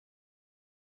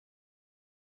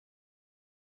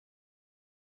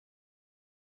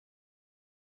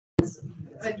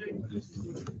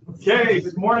Okay,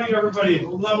 good morning, everybody.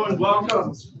 Hello and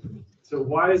welcome to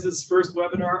WISA's first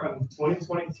webinar of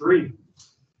 2023.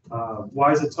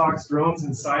 WISA Talks, Drones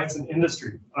in Science and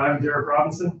Industry. I'm Derek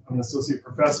Robinson. I'm an associate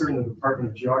professor in the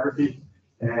Department of Geography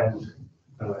and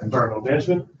Environmental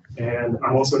Management, and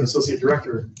I'm also an associate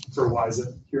director for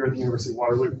WISA here at the University of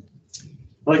Waterloo. I'd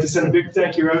like to send a big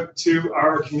thank you out to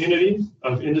our community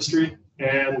of industry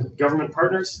and government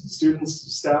partners,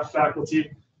 students, staff, faculty,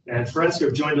 and friends who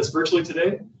have joined us virtually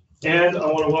today. And I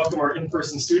want to welcome our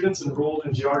in-person students enrolled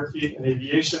in Geography and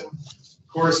Aviation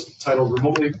course titled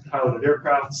Remotely Piloted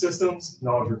Aircraft Systems,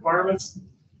 Knowledge Requirements.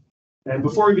 And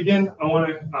before we begin, I want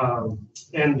to,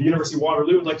 and the University of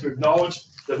Waterloo would like to acknowledge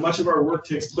that much of our work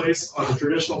takes place on the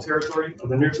traditional territory of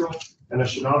the Neutral,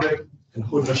 Anishinaabe, and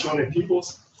Haudenosaunee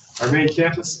peoples. Our main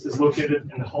campus is located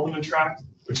in the Haldeman Tract,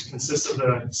 which consists of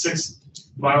the 6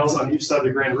 miles on each side of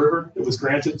the Grand River that was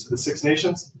granted to the 6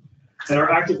 nations. And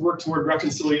our active work toward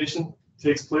reconciliation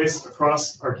takes place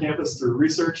across our campus through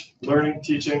research, learning,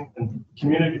 teaching, and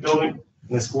community building,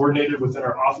 and is coordinated within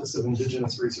our Office of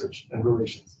Indigenous Research and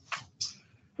Relations.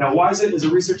 Now, WISA is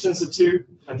a research institute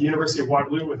at the University of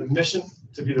Waterloo with a mission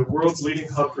to be the world's leading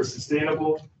hub for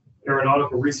sustainable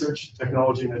aeronautical research,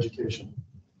 technology, and education.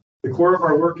 The core of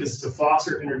our work is to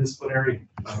foster interdisciplinary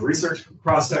research,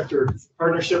 cross-sector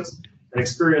partnerships, and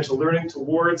experiential learning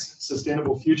towards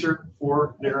sustainable future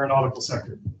for the aeronautical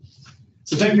sector.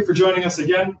 So thank you for joining us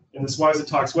again in this WISA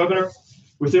Talks webinar,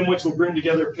 within which we'll bring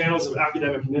together panels of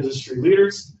academic and industry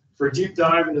leaders for a deep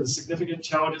dive into the significant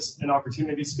challenges and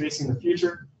opportunities facing the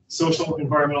future, social,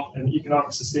 environmental, and economic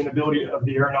sustainability of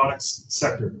the aeronautics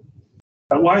sector.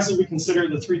 At WISA, we consider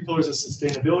the 3 pillars of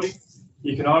sustainability: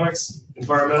 economics,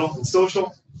 environmental, and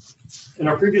social. In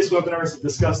our previous webinars, we've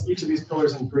discussed each of these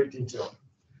pillars in great detail.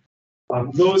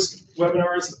 Those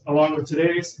webinars, along with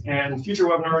today's and future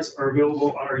webinars, are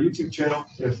available on our YouTube channel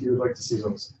if you would like to see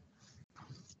those.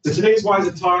 So today's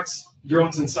WISA Talks,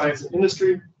 Drones in Science and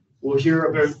Industry, we'll hear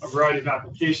about a variety of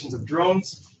applications of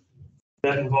drones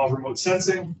that involve remote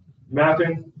sensing,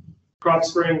 mapping, crop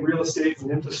spraying, real estate,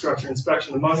 and infrastructure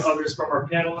inspection, among others from our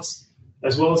panelists,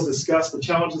 as well as discuss the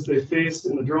challenges they faced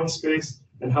in the drone space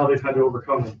and how they've had to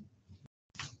overcome them.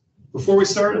 Before we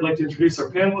start, I'd like to introduce our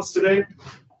panelists today.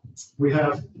 We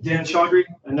have Dan Chaudhry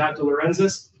and Nat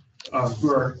Delorenzis,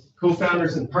 who are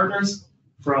co-founders and partners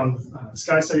from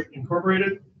SkySight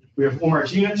Incorporated. We have Omar,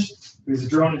 who's a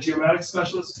drone and geomatics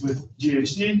specialist with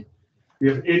GHD. We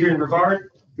have Adrian Rivard,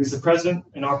 who's the president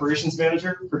and operations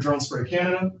manager for Drone Spray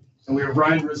Canada. And we have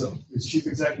Rizzo, who's chief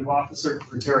executive officer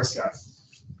for TerraSky.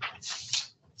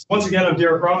 Once again, I'm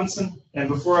Derek Robinson, and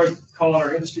before I call on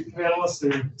our industry panelists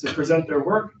to present their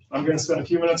work, I'm going to spend a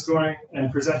few minutes going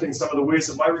and presenting some of the ways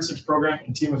that my research program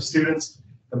and team of students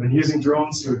have been using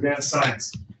drones to advance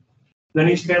science. Then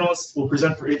each panelist will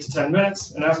present for 8 to 10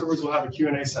 minutes, and afterwards we'll have a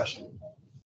Q&A session.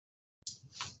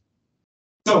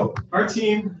 So our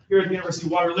team here at the University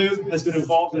of Waterloo has been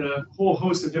involved in a whole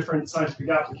host of different scientific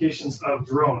applications of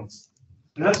drones.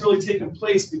 And that's really taken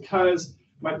place because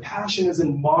my passion is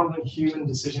in modeling human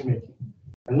decision-making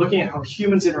and looking at how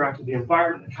humans interact with the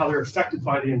environment and how they're affected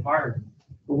by the environment.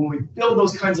 But when we build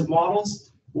those kinds of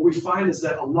models, what we find is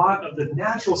that a lot of the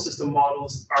natural system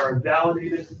models are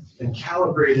validated and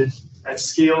calibrated at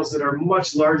scales that are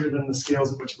much larger than the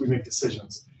scales at which we make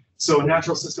decisions. So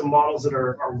natural system models that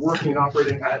are working and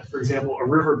operating at, for example, a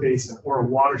river basin or a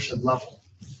watershed level.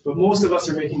 But most of us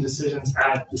are making decisions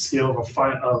at the scale of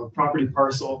a property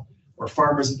parcel, or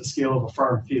farmers at the scale of a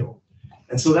farm field.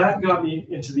 And so that got me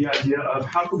into the idea of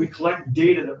how could we collect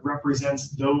data that represents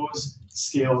those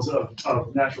scales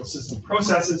of natural system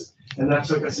processes, and that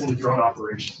took us into drone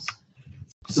operations.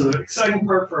 So the exciting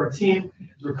part for our team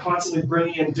is we're constantly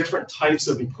bringing in different types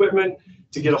of equipment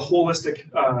to get a holistic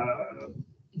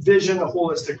vision, a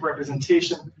holistic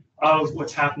representation of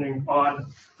what's happening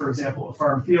on, for example, a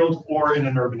farm field or in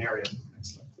an urban area.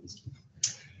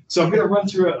 So I'm going to run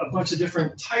through a bunch of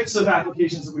different types of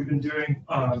applications that we've been doing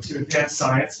to advance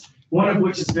science, one of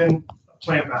which has been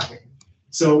plant mapping.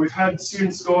 So we've had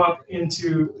students go up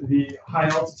into the high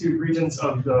altitude regions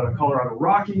of the Colorado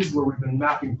Rockies, where we've been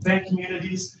mapping plant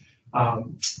communities,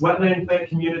 wetland plant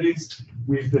communities.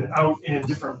 We've been out in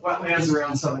different wetlands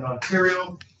around southern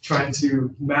Ontario, trying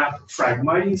to map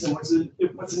Phragmites. And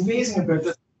what's amazing about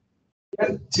this,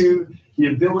 to the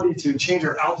ability to change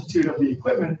our altitude of the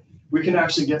equipment, we can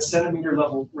actually get centimeter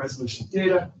level resolution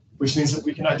data, which means that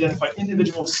we can identify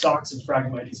individual stocks of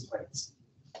Phragmites plants.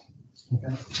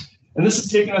 Okay. And this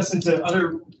has taken us into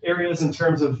other areas in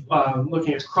terms of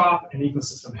looking at crop and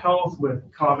ecosystem health with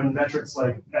common metrics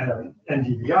like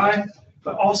NDVI,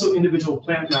 but also individual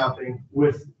plant mapping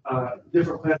with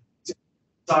different plants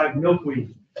inside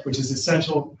milkweed, which is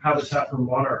essential habitat for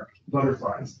monarch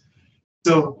butterflies.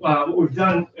 So what we've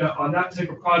done on that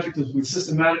particular project is we've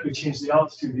systematically changed the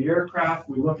altitude of the aircraft.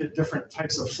 We look at different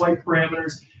types of flight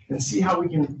parameters and see how we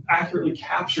can accurately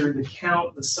capture the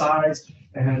count, the size,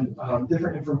 and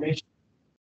different information.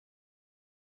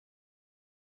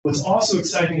 What's also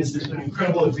exciting is there's been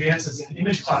incredible advances in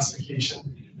image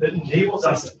classification that enables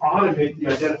us to automate the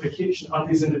identification of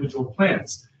these individual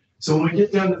plants. So when we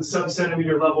get down to the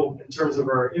sub-centimeter level in terms of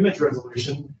our image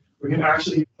resolution, we can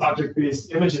actually use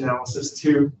object-based image analysis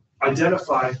to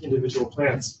identify individual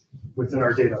plants within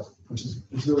our data, which is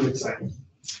really exciting.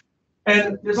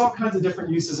 And there's all kinds of different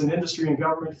uses in industry and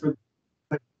government for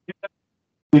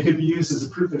they could be used as a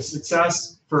proof of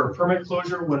success for a permit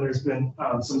closure when there's been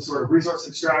some sort of resource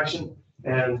extraction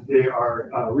and they are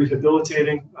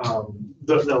rehabilitating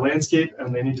the landscape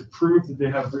and they need to prove that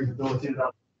they have rehabilitated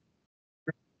that.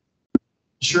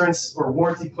 Insurance or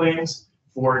warranty claims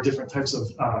for different types of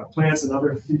plants and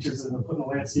other features that have been put in the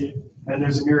landscape, and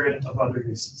there's a myriad of other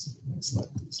uses. Next slide,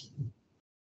 please.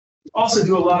 We also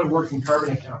do a lot of work in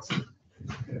carbon accounting.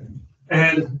 Okay.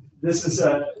 And this is,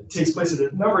 takes place at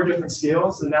a number of different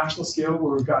scales, the national scale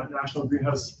where we've got national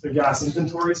greenhouse gas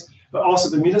inventories, but also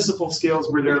the municipal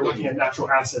scales where they're looking at natural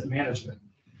asset management.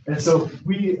 And so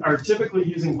we are typically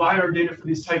using LiDAR data for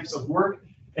these types of work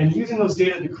and using those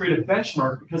data to create a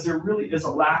benchmark because there really is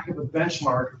a lack of a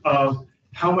benchmark of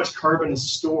how much carbon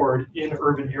is stored in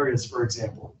urban areas, for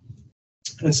example.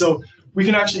 And so we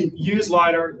can actually use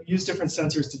LiDAR, use different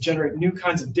sensors to generate new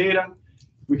kinds of data.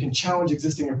 We can challenge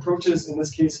existing approaches, in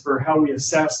this case, for how we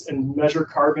assess and measure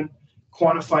carbon,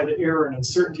 quantify the error and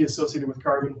uncertainty associated with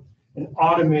carbon, and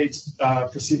automate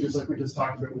procedures like we just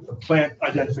talked about with the plant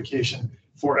identification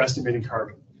for estimating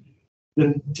carbon.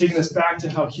 Then taking this back to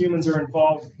how humans are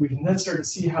involved, we can then start to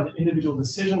see how the individual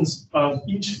decisions of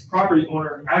each property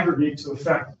owner aggregate to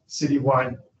affect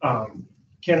citywide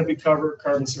canopy cover,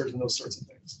 carbon storage, and those sorts of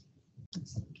things.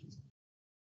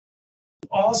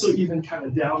 Also even kind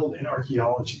of dabbled in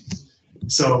archaeology.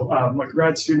 So my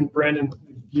grad student, Brandon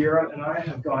Guerra, and I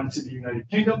have gone to the United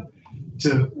Kingdom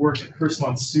to work at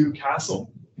Herstmonceux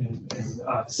Castle in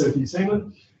Southeast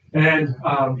England. And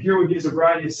here we use a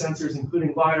variety of sensors,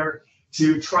 including LiDAR,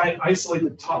 to try and isolate the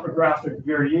topographic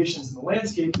variations in the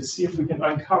landscape to see if we can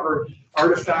uncover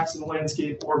artifacts in the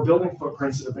landscape or building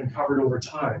footprints that have been covered over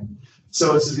time.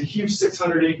 So this is a huge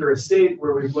 600-acre estate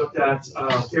where we've looked at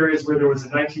areas where there was a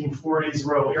 1940s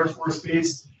Royal Air Force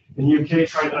base in the UK,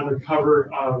 trying to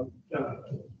uncover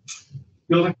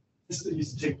building that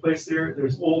used to take place there.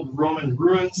 There's old Roman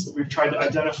ruins that we've tried to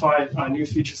identify new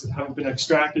features that haven't been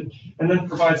extracted, and then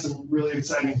provide some really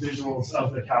exciting visuals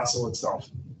of the castle itself.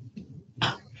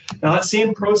 Now that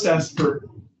same process for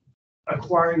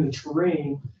acquiring the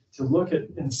terrain to look at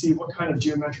and see what kind of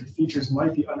geometric features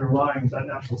might be underlying that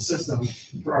natural system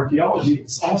for archaeology,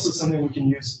 it's also something we can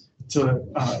use to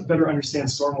better understand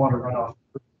stormwater runoff.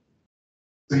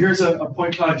 So here's a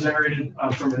point cloud generated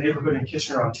from a neighborhood in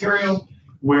Kitchener, Ontario,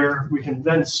 where we can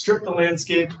then strip the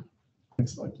landscape,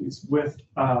 next slide please, with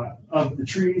of the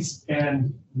trees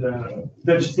and the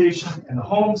vegetation and the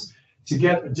homes to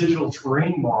get a digital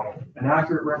terrain model, an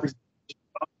accurate representation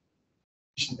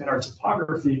in our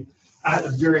topography at a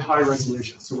very high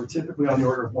resolution. So we're typically on the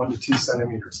order of 1 to 2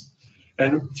 centimeters.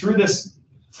 And through this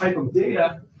type of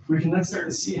data, we can then start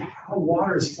to see how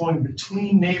water is flowing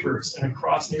between neighbors and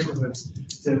across neighborhoods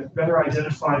to better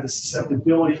identify the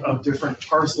susceptibility of different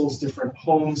parcels, different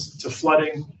homes to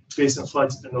flooding, basin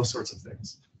floods, and those sorts of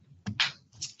things.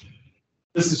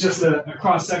 This is just a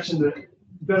cross-section to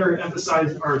better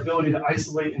emphasize our ability to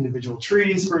isolate individual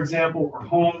trees, for example, or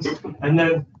homes, and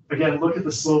then again, look at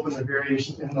the slope and the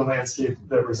variation in the landscape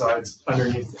that resides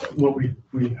underneath what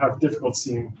we have difficult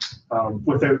seeing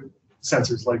without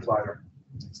sensors like LiDAR.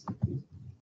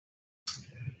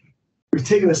 We've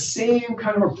taken the same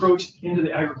kind of approach into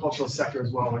the agricultural sector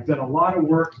as well. We've done a lot of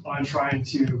work on trying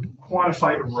to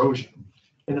quantify erosion.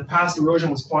 In the past, erosion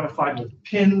was quantified with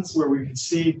pins where we could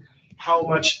see how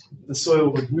much the soil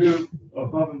would move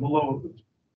above and below the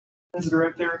pins that are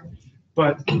out there.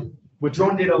 But what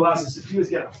drone data allows us to do is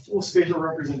get a full spatial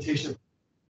representation.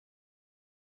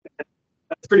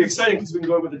 That's pretty exciting because we can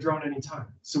go with the drone anytime.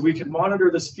 So we can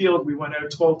monitor this field. We went out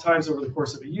 12 times over the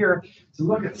course of a year to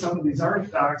look at some of these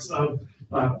artifacts of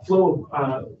flow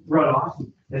runoff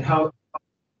and how.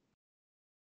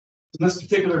 In this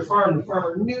particular farm, the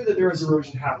farmer knew that there was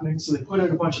erosion happening, so they put in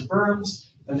a bunch of berms,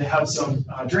 and they have some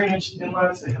drainage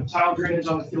inlets. They have tile drainage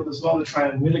on the field as well to try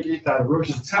and mitigate that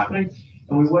erosion that's happening.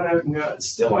 and we went out and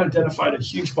still identified a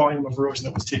huge volume of erosion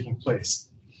that was taking place.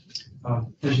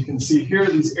 As you can see here,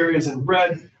 these areas in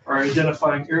red are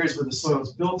identifying areas where the soil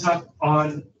is built up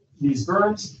on these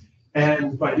berms,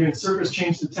 and by doing surface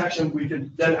change detection, we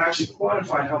could then actually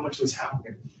quantify how much was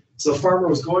happening. So the farmer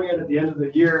was going in at the end of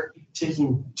the year,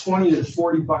 taking 20 to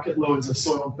 40 bucket loads of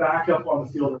soil back up on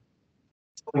the field,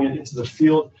 pulling it into the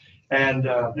field, and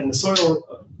the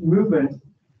soil movement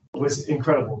was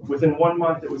incredible. Within 1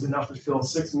 month, it was enough to fill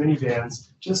 6 minivans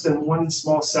just in one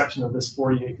small section of this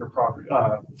 40-acre property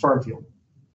farm field.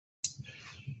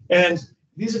 And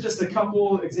these are just a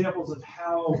couple examples of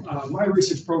how my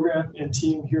research program and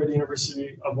team here at the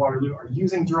University of Waterloo are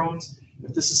using drones.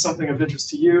 If this is something of interest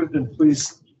to you, then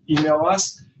please email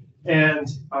us. And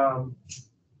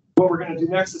what we're going to do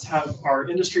next is have our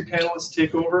industry panelists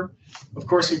take over. Of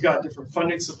course, we've got different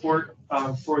funding support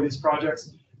for these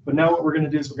projects. But now what we're going to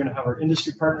do is we're going to have our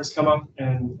industry partners come up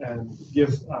and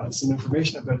give some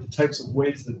information about the types of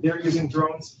ways that they're using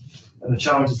drones and the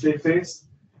challenges they face.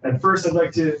 And first, I'd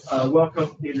like to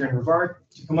welcome Adrian Rivard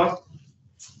to come up.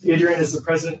 Adrian is the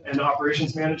President and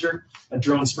Operations Manager at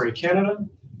Drone Spray Canada.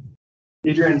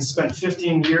 Adrian spent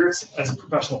 15 years as a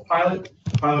professional pilot,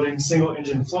 piloting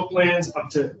single-engine float planes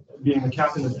up to being the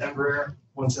captain of Embraer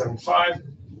 175.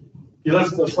 He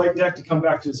left the flight deck to come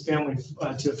back to his family,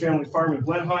 to a family farm in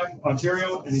Blenheim,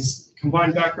 Ontario, and his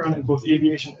combined background in both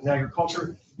aviation and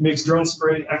agriculture makes drone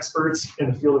spray experts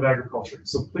in the field of agriculture.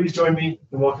 So please join me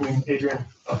in welcoming Adrian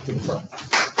up to the front.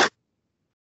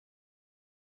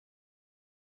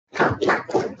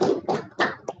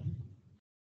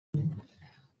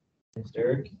 Thanks,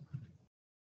 Derek.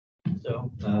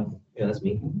 So, yeah, that's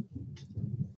me.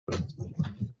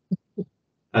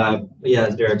 Yeah,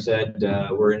 as Derek said,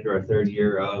 we're into our 3rd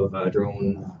year of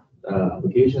drone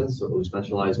applications, so we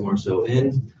specialize more so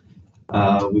in.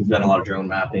 We've done a lot of drone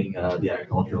mapping, the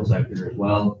agricultural sector as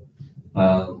well.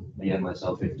 Again,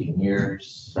 myself, 15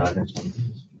 years,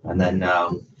 and then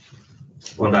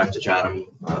going back to Chatham,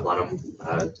 Blenheim,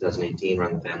 2018,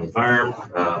 run the family farm.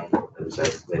 As I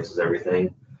said, mixes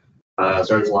everything.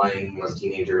 Started flying as a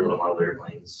teenager, little model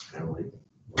airplanes, kind of like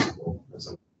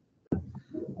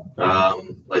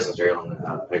licensed airline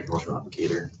agricultural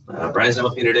applicator. Brian's not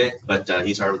with me today, but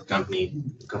he started with the company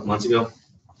a couple months ago.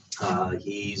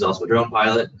 He's also a drone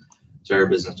pilot, so a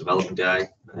business development guy,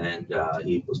 and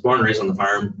he was born and raised on the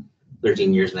farm,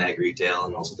 13 years in ag retail,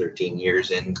 and also 13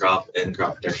 years in crop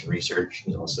protection research.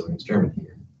 He's also an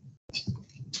exterminator.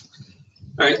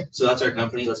 All right, so that's our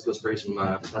company. Let's go spray some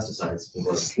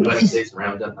pesticides. United States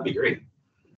Roundup, that'd be great.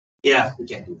 Yeah, we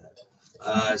can't do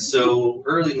that. So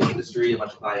early in the industry, a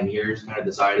bunch of pioneers kind of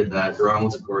decided that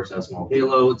drones, of course, have small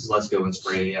payloads. Let's go and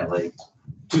spray at like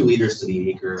 2 liters to the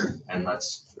acre, and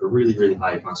that's a really, really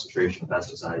high concentration of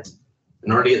pesticides.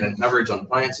 In order to get coverage on the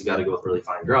plants, you got to go with really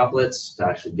fine droplets to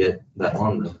actually get that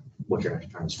on what you're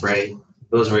actually trying to spray.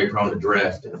 Those are very prone to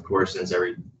drift, and of course, since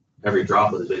every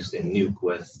droplet is basically a nuke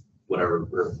with whatever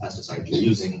pesticide you're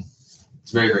using,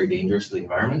 it's very, very dangerous for the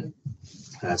environment.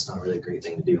 That's not really a great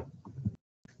thing to do.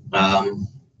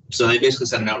 So they basically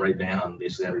set an outright ban on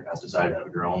basically every pesticide out of a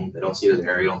drone. They don't see it as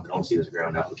aerial, they don't see it as a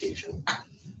ground application.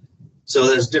 So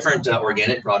there's different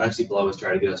organic products people always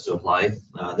try to get us to apply.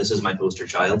 This is my poster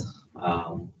child.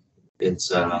 It's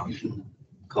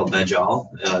called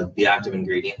Veg-All. The active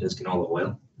ingredient is canola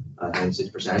oil,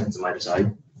 96%. It's a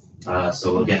miticide.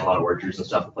 So again, a lot of orchards and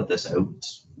stuff will put this out.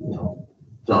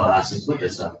 So I'll ask them to put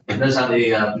this stuff. It does have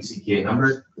a PCPA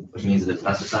number, which means that it's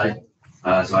pesticide.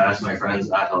 So I asked my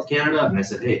friends at Health Canada, and I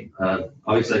said, hey,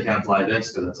 obviously I can't apply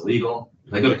this because it's illegal.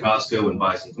 If I go to Costco and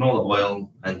buy some canola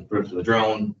oil and put it to the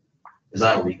drone, is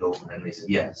that illegal? And they said,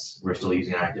 yes, we're still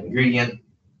using an active ingredient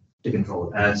to control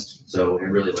the pest. So it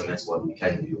really limits what we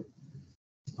can do.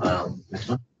 Next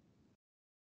one.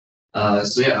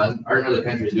 So yeah, aren't other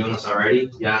countries doing this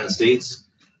already? Yeah, in the States,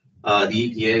 the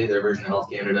EPA, their version of Health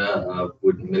Canada,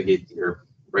 would mitigate or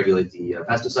regulate the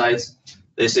pesticides.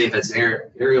 They say if it's an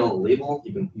aerial label,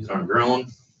 you can use it on a drone,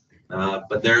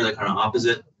 but they're the kind of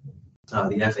opposite.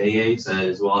 The FAA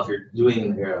says, well, if you're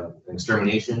doing an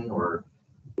extermination or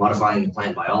modifying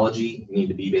plant biology, you need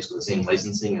to be basically the same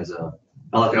licensing as a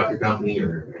helicopter company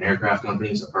or an aircraft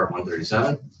company, so Part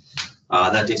 137.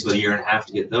 That takes about 1.5 years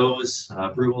to get those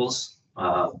approvals,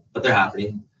 but they're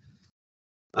happening.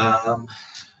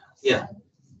 Yeah.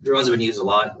 Drones have been used a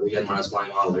lot. Again, when I was flying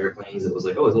model airplanes, it was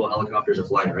like, oh, those little helicopters are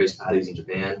flying rice paddies in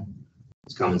Japan.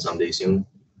 It's coming someday soon.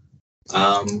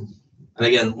 And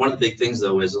again, one of the big things,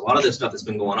 though, is a lot of this stuff that's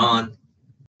been going on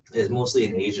is mostly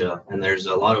in Asia, and there's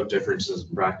a lot of differences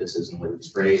in practices in like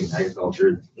spray and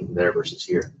agriculture there versus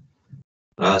here.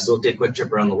 So we'll take a quick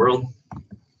trip around the world.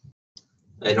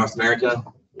 In North America,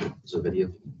 there's a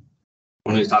video.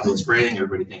 When we talk about spraying,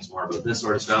 everybody thinks more about this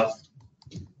sort of stuff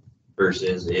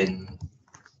versus in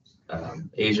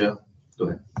Asia. Go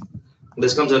ahead.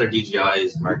 This comes out of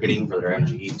DJI's marketing for their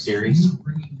MG series.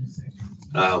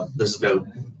 This is about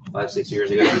 5-6 years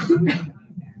ago.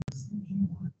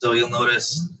 So you'll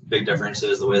notice big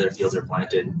differences. The way their fields are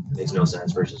planted makes no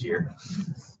sense versus here.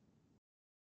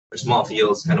 They're small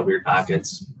fields, kind of weird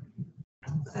packets.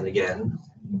 And again,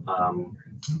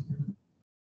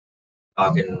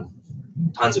 talking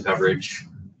tons of coverage.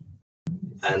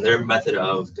 And their method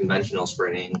of conventional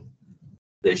spraying,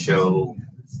 they show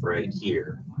right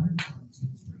here.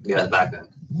 Yeah, the backpack.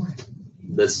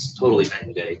 That's totally night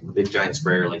and day. A big giant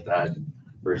sprayer like that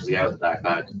versus the guy with the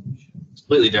backpack. It's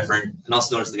completely different. And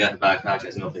also notice the guy with the backpack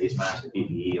has no face mask or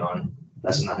PPE on.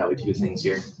 That's not how we do things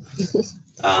here.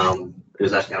 It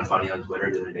was actually kind of funny on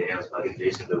Twitter the other day. I was bugging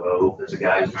Jason DeVoe. There's a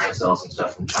guy who's trying to sell some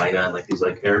stuff from China and like these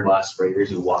like air blast sprayers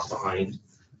who walk behind.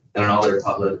 And on all their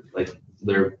public, like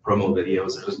their promo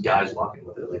videos, there's just guys walking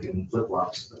with it like in flip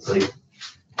flops. It's like it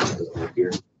doesn't work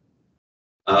here.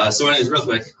 So anyways, real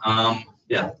quick,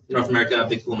 yeah, North America,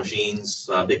 big pool machines,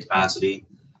 big capacity.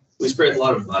 We spray a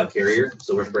lot of carrier,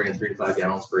 so we're spraying 3 to 5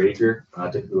 gallons per acre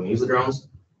typically when we use the drones,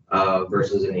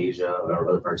 versus in Asia or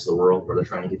other parts of the world where they're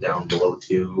trying to get down below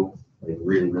 2, like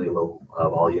really, really low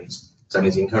volumes. So that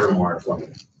means you can cover more in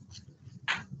flooding.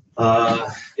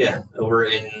 Yeah, over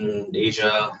in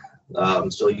Asia,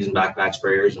 still using backpack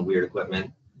sprayers and weird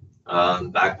equipment.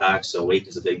 Backpacks, so weight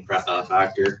is a big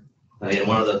factor. And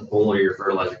one of the foliar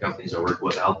fertilizer companies I work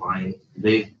with, Alpine,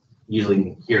 they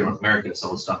usually here in North America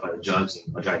sell stuff by the jugs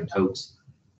and giant totes,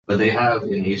 but they have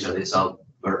in Asia they sell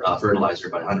fertilizer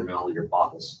by 100 milliliter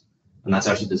bottles, and that's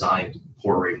actually designed to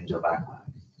pour right into a backpack.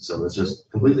 So it's just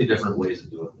completely different ways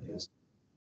of doing things.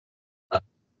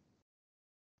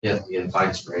 Yeah, again,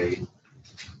 fine spray.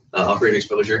 Operator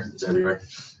exposure is everywhere.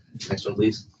 Next one,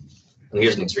 please. And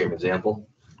here's an extreme example.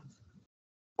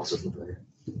 Also from Twitter.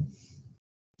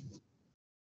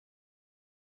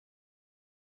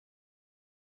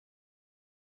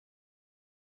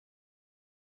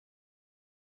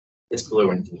 It's cooler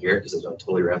when you can hear it because I don't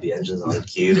totally rev the engines on the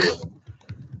cue.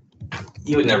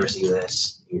 You would never see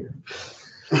this here.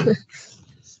 And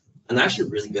they're actually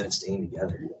really good at staying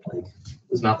together. Like,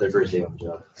 this is not their first day on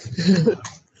the job.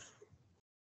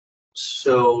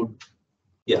 So,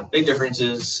 yeah, big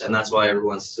differences, and that's why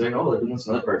everyone's saying, oh, they're doing this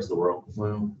in other parts of the world.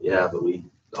 Well, yeah, but we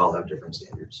all have different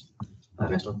standards.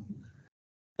 Next one.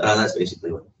 That's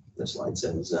basically what this slide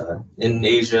says. In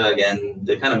Asia, again,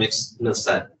 they kind of mix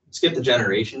that. Skip the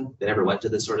generation. They never went to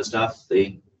this sort of stuff.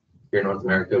 Here in North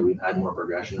America, we've had more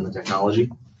progression in the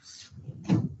technology.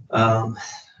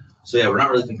 So yeah, we're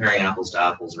not really comparing apples to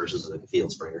apples versus like a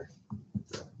field sprayer.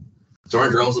 So our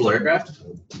drones, little aircraft.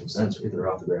 Makes sense, right? They're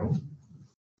off the ground.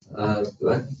 Go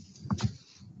ahead.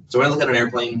 So when I look at an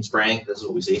airplane spraying, this is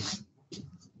what we see.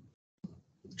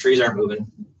 Trees aren't moving.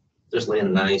 Just laying a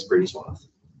nice, pretty swath.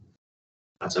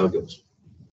 That's how it goes.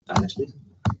 Next, please.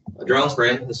 A drone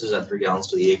spraying, this is at 3 gallons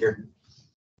to the acre.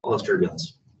 All this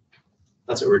turbulence.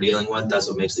 That's what we're dealing with. That's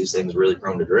what makes these things really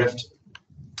prone to drift.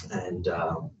 And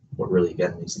what really,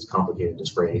 again, makes these complicated to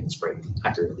spray and spray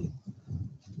accurately.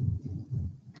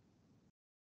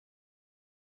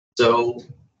 So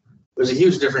there's a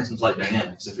huge difference in flight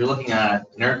dynamics. If you're looking at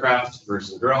an aircraft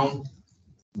versus a drone,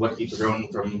 what keeps a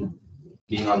drone from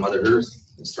being on Mother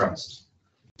Earth is thrust,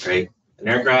 right? An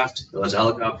aircraft, whether it's a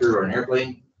helicopter or an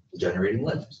airplane, is generating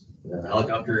lift. The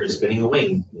helicopter is spinning a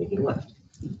wing, making lift.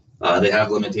 They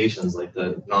have limitations, like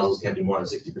the nozzles can't be more than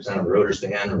 60% of the rotor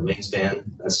span or wingspan.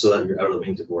 That's so that you're out of the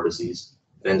wingtip vortices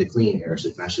and to clean air, so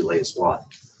you can actually lay a swath.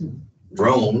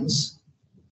 Drones,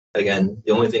 again,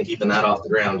 the only thing keeping that off the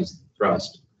ground is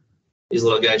thrust. These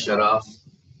little guys shut off.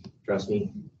 Trust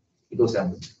me, it goes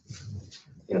down.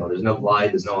 You know, there's no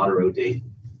glide, there's no auto rotate.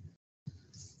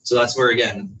 So that's where,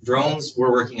 again, drones,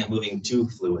 we're working at moving 2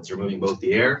 fluids. We're moving both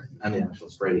the air and the actual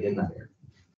spray in that air.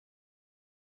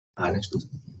 Next, please.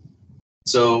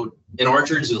 So in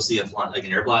orchards, you'll see like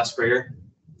an air blast sprayer.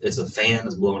 It's a fan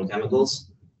that's blowing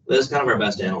chemicals. This is kind of our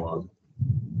best analog.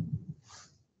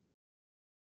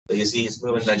 But you see it's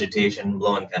moving vegetation,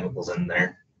 blowing chemicals in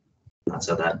there. That's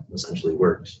how that essentially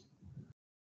works.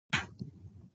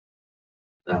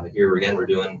 Here again, we're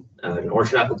doing an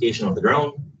orchard application with the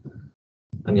drone.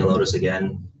 And you'll notice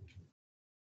again,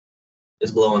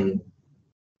 it's blowing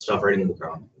stuff right into the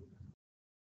crop.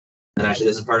 And actually,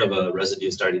 this is part of a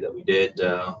residue study that we did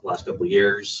last couple of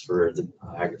years for the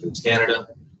Agri-Foods Canada.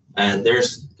 And their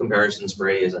comparison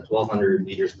spray is at 1,200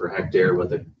 liters per hectare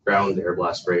with a ground air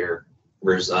blast sprayer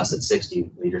versus us at 60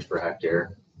 liters per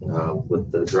hectare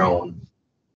with the drone.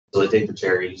 So they take the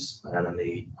cherries and then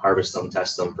they harvest them,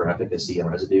 test them for efficacy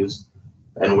and residues.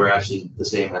 And we're actually the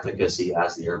same efficacy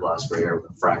as the air blast sprayer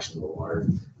with a fraction of the water.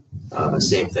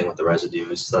 Same thing with the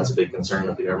residues. So that's a big concern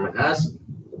that the government has.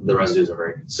 The residues are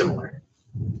very similar.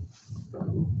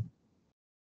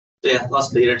 Yeah, lots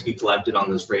of data to be collected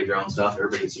on the spray drone stuff.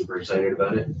 Everybody's super excited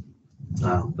about it.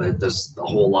 But there's a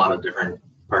whole lot of different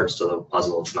parts to the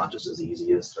puzzle. It's not just as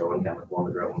easy as throwing chemical on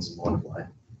the drones and one fly.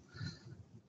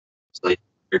 So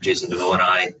here Jason DeVoe and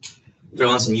I throw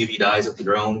on some UV dyes at the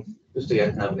drone, just to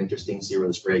get kind of interesting, see where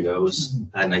the spray goes.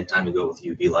 At nighttime we go with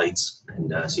UV lights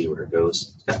and see where it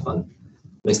goes. It's kind of fun.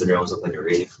 Makes the drones look like a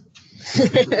rave.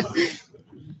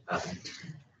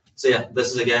 So yeah,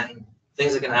 this is again,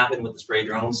 things that can happen with the spray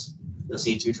drones. You'll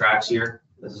see two tracks here.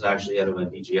 This is actually out of a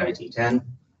DJI T10.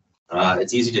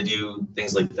 It's easy to do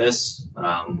things like this.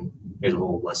 Here's a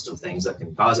whole list of things that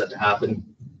can cause that to happen.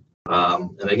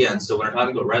 And again, so when we're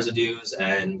talking about residues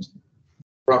and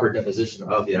proper deposition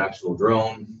of the actual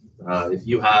drone, if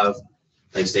you have,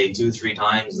 like say 2-3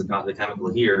 times the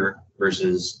chemical here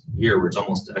versus here, where it's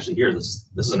almost actually here, this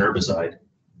is an herbicide.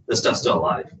 This stuff's still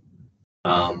alive.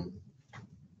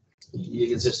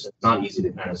 It's just not easy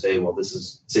to kind of say, well, this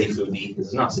is safe food to eat, this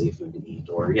is not safe food to eat,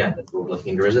 or again, if we're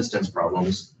looking into resistance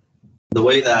problems. The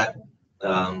way that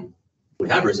we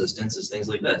have resistance is things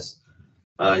like this.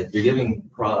 You're giving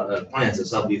plants a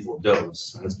sublethal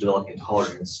dose, and it's developing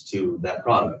tolerance to that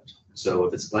product. So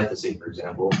if it's glyphosate, for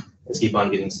example, it's keep on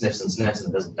getting sniffs and sniffs and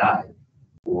it doesn't die.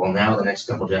 Well, now the next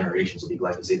couple generations will be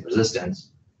glyphosate resistant,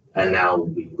 and now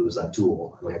we lose that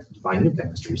tool, and we have to find new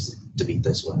chemistries to beat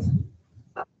this with.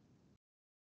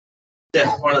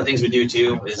 Yeah, one of the things we do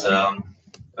too is,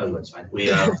 that's fine.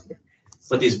 We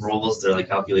put these rolls, they're like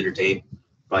calculator tape,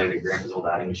 probably like a grandpa's old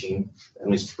adding machine, and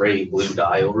we spray blue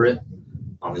dye over it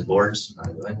on these boards.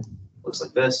 Looks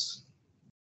like this.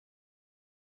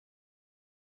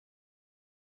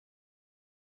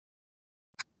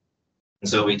 And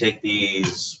so we take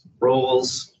these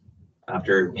rolls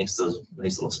after it makes those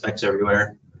nice little specks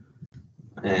everywhere,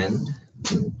 and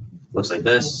looks like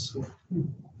this.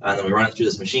 And then we run it through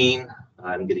this machine.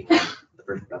 I'm getting the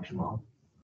first production model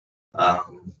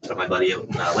from my buddy out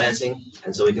in Lansing.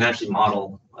 And so we can actually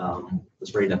model the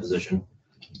spray deposition,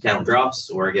 count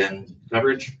drops, or again,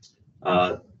 coverage.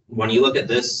 When you look at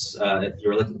this, if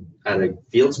you're looking at a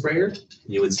field sprayer,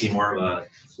 you would see more of a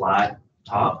flat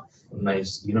top,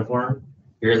 nice uniform.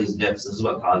 Here are these dips. This is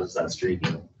what causes that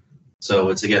streaking. So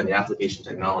it's, again, the application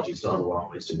technology still has a long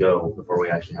ways to go before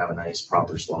we actually have a nice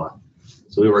proper slot.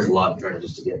 So we work a lot trying to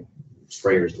get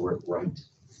sprayers to work right.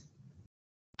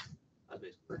 That's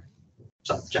basically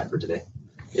the chat for today.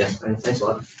 Yeah, thanks a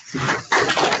lot.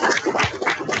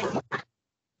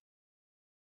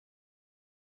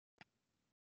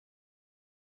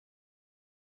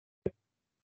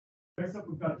 Next up,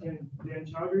 we've got Dan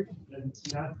Chaudhry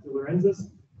and Nat Delorenzis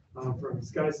from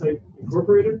SkySight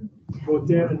Incorporated. Both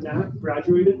Dan and Nat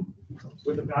graduated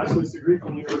with a bachelor's degree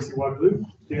from the University of Waterloo.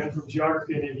 Dan from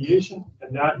Geography and Aviation,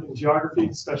 and Nat in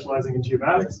Geography, specializing in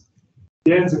geomatics.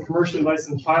 Dan's a commercially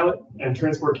licensed pilot and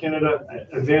Transport Canada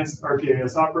advanced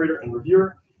RPAs operator and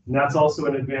reviewer, and Nat's also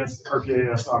an advanced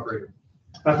RPAs operator.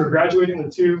 After graduating, the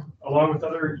two, along with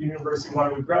other University of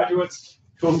Waterloo graduates,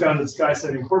 co-founded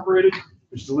SkySight Incorporated,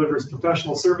 which delivers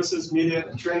professional services, media,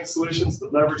 and training solutions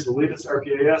that leverage the latest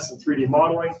RPAS and 3D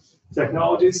modeling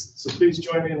technologies. So please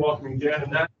join me in welcoming Dan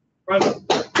and Nat.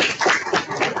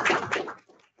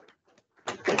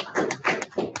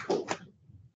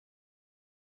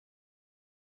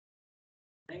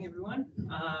 Hey everyone.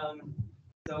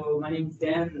 So my name is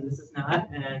Dan and this is Nat,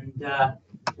 and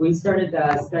we started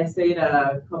SkySight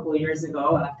a couple of years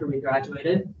ago after we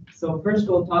graduated. So first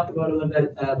we'll talk about a little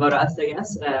bit about us, I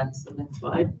guess. So next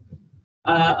slide.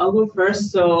 I'll go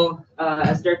first. So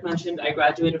as Derek mentioned, I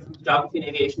graduated from the Geography and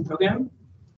Aviation program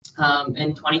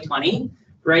in 2020,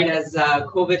 right as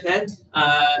COVID hit.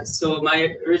 So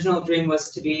my original dream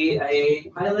was to be a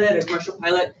pilot, a commercial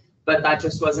pilot, but that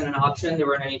just wasn't an option. There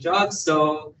weren't any jobs.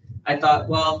 So I thought,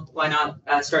 well, why not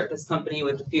start this company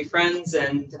with a few friends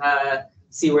and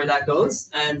see where that goes.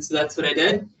 And so that's what I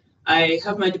did. I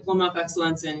have my Diploma of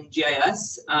Excellence in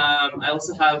GIS. I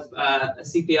also have a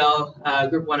CPL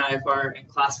Group 1 IFR and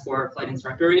Class 4 Flight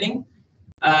Instructor rating.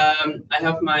 I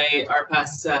have my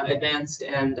RPAS Advanced,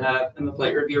 and I'm a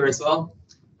flight reviewer as well.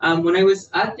 When I was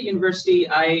at the university,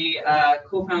 I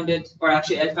co-founded, or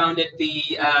actually I founded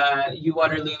the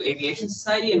Waterloo Aviation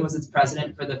Society and was its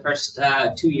president for the first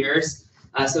 2 years.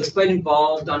 So I was quite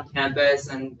involved on campus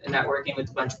and networking with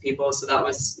a bunch of people, so that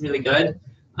was really good.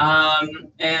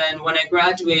 And when I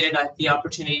graduated, I had the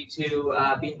opportunity to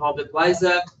be involved with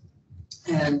WISA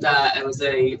and I was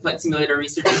a flight simulator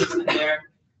research assistant there.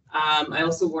 I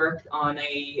also worked on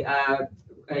a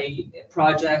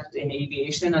project in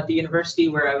aviation at the university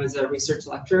where I was a research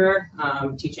lecturer,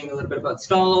 teaching a little bit about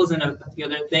stalls and a few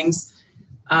other things.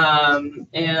 And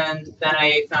then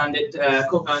I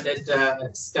co-founded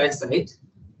SkySight.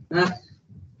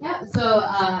 Yeah, so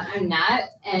I'm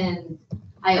Nat, and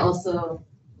I also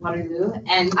Waterloo.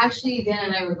 And actually, Dan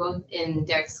and I were both in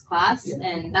Derek's class,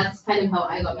 and that's kind of how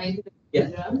I got my introduction to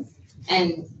drones.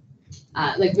 And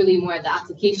like really more the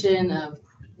application of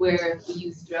where we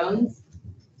use drones.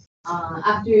 While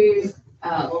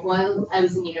I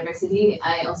was in university,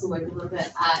 I also worked a little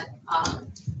bit at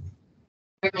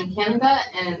in Canada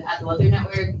and at the Weather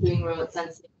Network doing remote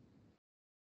sensing,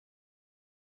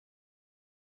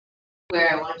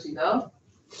 where I wanted to go.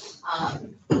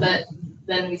 But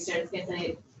then we started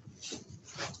SkySight.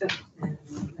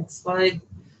 Next slide.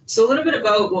 So a little bit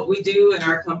about what we do in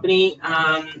our company.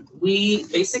 We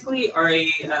basically are a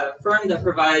firm that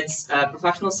provides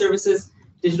professional services,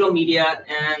 digital media,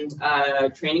 and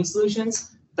training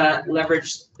solutions that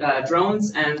leverage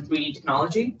drones and 3D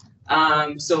technology.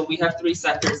 So we have three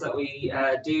sectors that we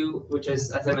do, which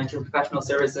is, as I mentioned, professional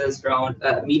services, drone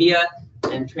media,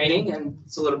 and training. And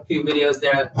so a few videos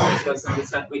there that show some of the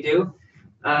stuff we do.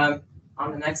 On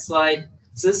the next slide,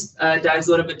 so this dives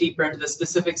a little bit deeper into the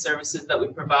specific services that we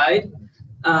provide.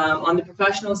 On the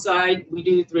professional side, we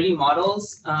do 3D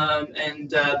models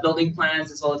and building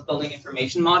plans as well as building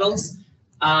information models.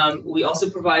 We also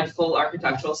provide full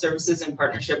architectural services in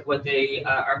partnership with a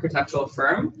architectural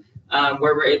firm,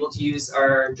 where we're able to use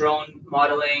our drone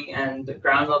modeling and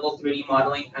ground level 3D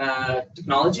modeling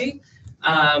technology.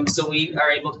 So we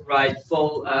are able to provide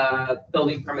full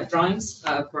building permit drawings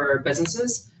for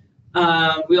businesses.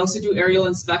 We also do aerial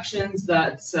inspections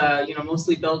that's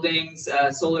mostly buildings,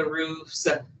 solar roofs.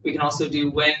 We can also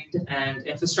do wind and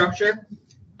infrastructure.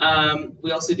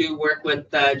 We also do work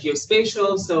with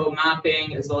geospatial, so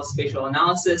mapping as well as spatial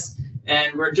analysis.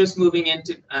 And we're just moving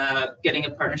into getting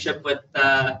a partnership with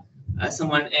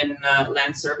someone in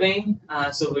land surveying.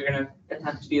 So we're going to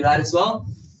attempt to do that as well.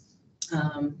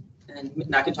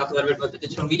 And I can talk a little bit about the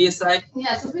digital media side.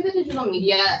 Yeah, so for the digital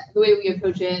media, the way we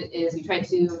approach it is we try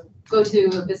to go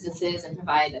to businesses and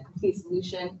provide a complete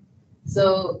solution.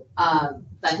 So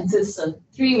that consists of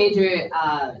three major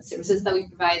services that we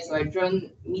provide. So our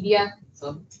drone media,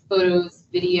 so photos,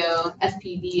 video,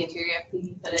 FPV, interior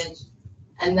FPV footage,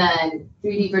 and then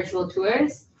 3D virtual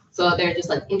tours. So they're just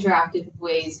like interactive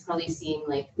ways, you've probably seen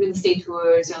like real estate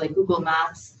tours or like Google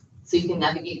Maps, so you can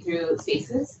navigate through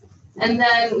spaces. And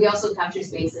then we also capture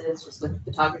spaces just with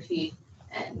photography,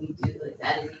 and we do like the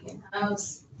editing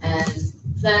in-house. And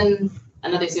then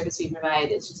another service we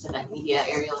provide is just event media,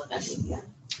 aerial event media.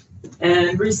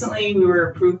 And recently we were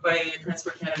approved by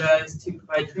Transport Canada to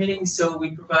provide training. So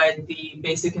we provide the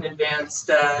basic and advanced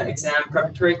exam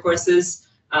preparatory courses.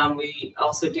 We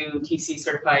also do TC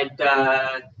certified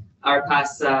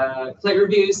RPAs flight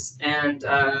reviews, and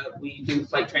we do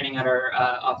flight training at our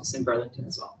office in Burlington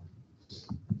as well.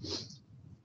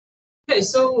 Okay,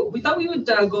 so we thought we would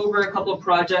go over a couple of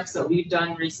projects that we've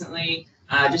done recently,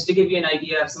 just to give you an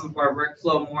idea of some of our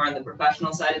workflow more on the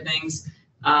professional side of things.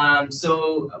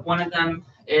 So one of them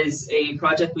is a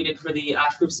project we did for the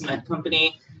Ash Group Cement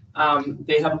Company.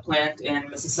 They have a plant in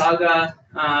Mississauga.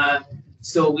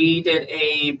 So we did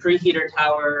a preheater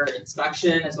tower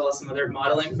inspection as well as some other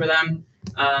modeling for them.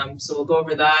 So we'll go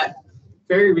over that.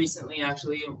 Very recently,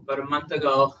 actually, about a month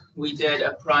ago, we did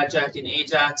a project in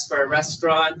Ajax for a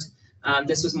restaurant.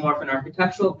 This was more of an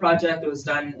architectural project. It was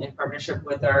done in partnership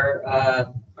with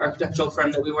our architectural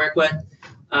firm that we work with,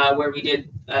 where we did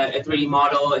a 3D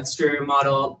model, exterior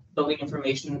model, building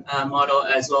information model,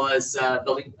 as well as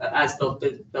built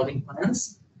building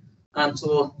plans. So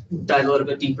we'll dive a little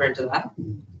bit deeper into that.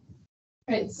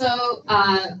 Right. So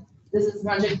this is a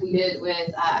project we did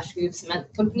with Ash Group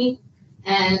Cement Company,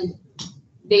 and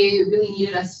they really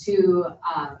needed us to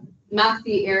map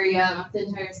the area, map the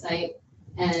entire site,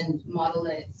 and model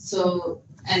it. So,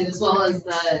 and as well as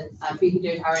the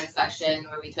preheater tower inspection,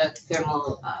 where we took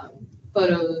thermal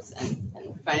photos and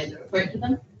provided the report to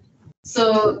them.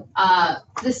 So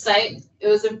this site, it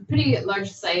was a pretty large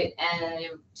site,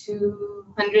 and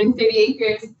 230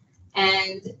 acres,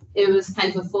 and it was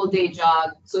kind of a full day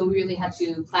job. So we really had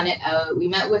to plan it out. We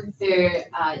met with their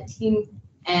team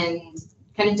and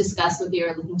kind of discussed what they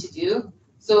were looking to do.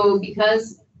 So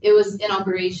because it was in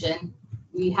operation,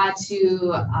 we had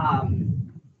to,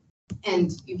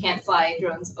 and you can't fly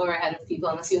drones overhead of people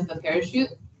unless you have a parachute.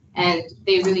 And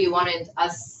they really wanted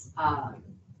us,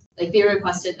 they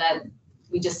requested that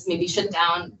we just maybe shut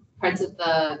down parts of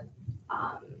the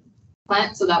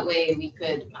plant, so that way we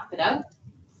could map it out.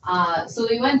 So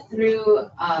we went through,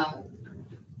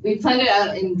 we planned it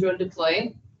out in drone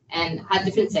deploy and had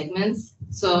different segments.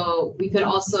 So we could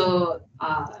also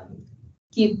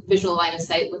keep visual line of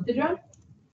sight with the drone.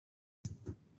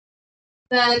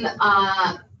 Then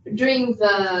during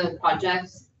the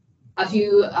project, a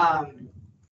few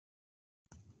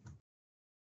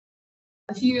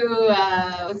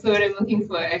what's the word I'm looking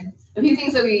for? A few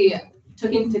things that we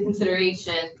took into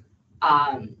consideration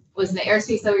was the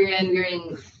airspace that we were in. We were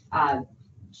in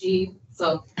G,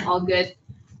 so all good.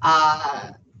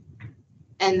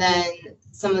 And then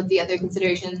some of the other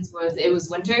considerations was it was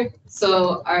winter,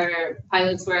 so our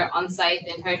pilots were on site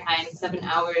the entire time, 7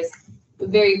 hours.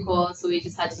 Very cold, so we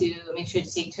just had to make sure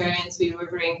to take turns. We were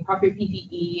wearing proper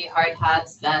PPE, hard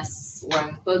hats, vests,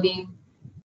 warm clothing.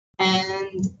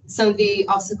 And some of the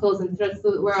obstacles and threats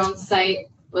that were on site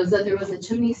was that there was a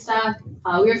chimney stack.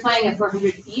 We were flying at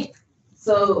 400 feet,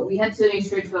 so we had to make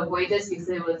sure to avoid this because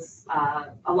it was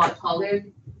a lot taller.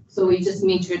 So we just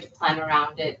made sure to plan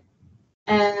around it.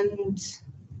 And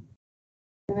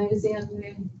am I missing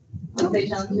anything?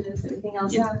 Challenges, everything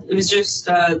else? Yeah, it was just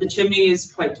the chimney is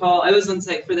quite tall. I was on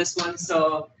site for this one,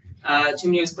 so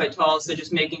chimney was quite tall. So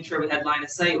just making sure we had line of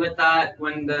sight with that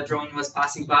when the drone was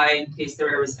passing by, in case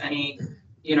there was any,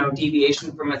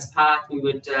 deviation from its path, we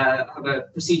would have a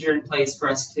procedure in place for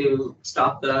us to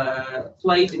stop the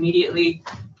flight immediately.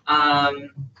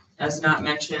 As not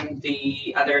mentioned,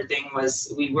 the other thing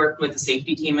was we worked with the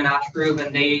safety team in Ash Grove,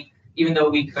 and they, even though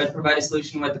we could provide a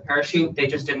solution with the parachute, they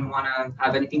just didn't want to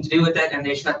have anything to do with it, and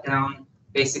they shut down,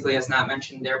 basically, as Nat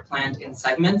mentioned, their plant in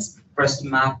segments for us to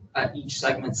map each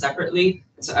segment separately.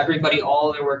 And so everybody,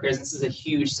 all their workers, this is a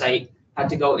huge site, had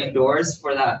to go indoors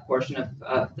for that portion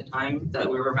of the time that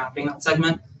we were mapping that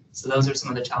segment. So those are some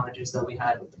of the challenges that we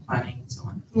had with the planning and so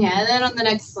on. Yeah, and then on the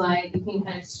next slide, you can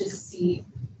kind of just see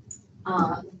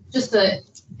just the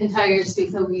entire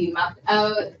space that we mapped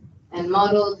out and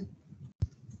modeled.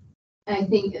 I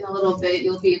think in a little bit,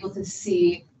 you'll be able to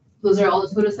see, those are all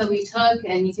the photos that we took,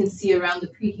 and you can see around the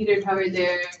preheater tower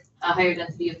there, a higher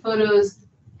density of photos.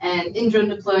 And in drone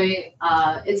deploy,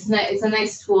 it's a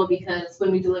nice tool because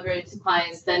when we deliver it to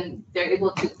clients, then they're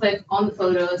able to click on the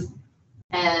photos,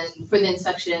 and for the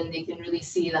inspection, they can really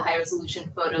see the high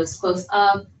resolution photos close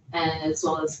up, and as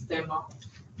well as thermal.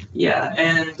 Yeah,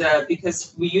 and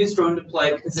because we use drone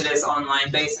deploy because it is online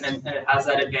based and it has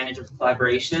that advantage of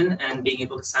collaboration and being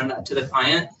able to send that to the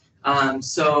client.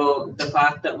 So the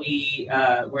fact that we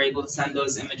were able to send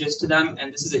those images to them,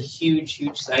 and this is a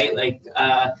huge site, like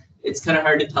it's kind of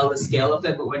hard to tell the scale of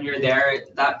it, but when you're there,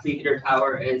 that preheater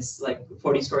tower is like a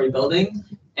 40-story building,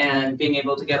 and being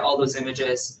able to get all those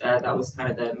images, that was kind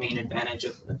of the main advantage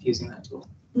of using that tool.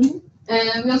 Mm-hmm.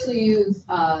 And we also use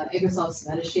Microsoft's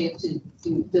Metashape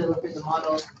to deliver the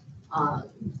model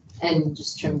and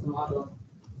just trim the model.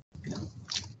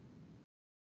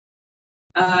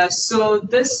 So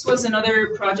this was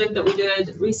another project that we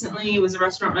did recently. It was a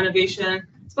restaurant renovation.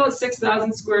 It's about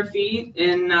 6,000 square feet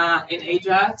in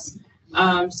Ajax.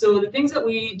 So the things that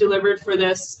we delivered for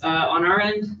this on our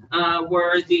end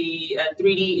were the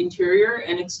 3D interior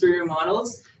and exterior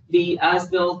models, the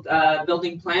as-built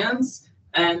building plans,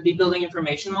 and the building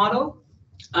information model.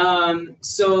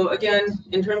 So again,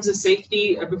 in terms of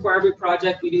safety, before every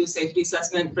project, we do a safety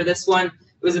assessment. For this one, it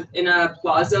was in a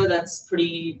plaza that's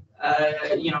pretty,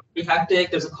 pretty hectic.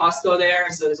 There's a Costco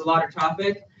there, so there's a lot of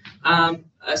traffic.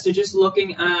 So just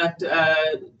looking at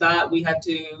that, we had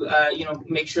to,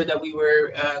 make sure that we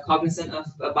were cognizant of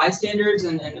bystanders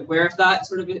and aware of that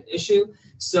sort of issue.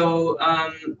 So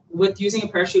with using a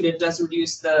parachute, it does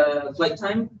reduce the flight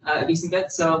time a decent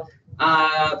bit. So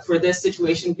for this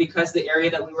situation, because the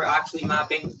area that we were actually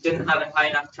mapping didn't have high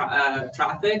enough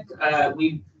traffic,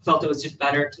 we felt it was just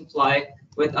better to fly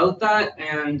without that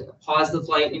and pause the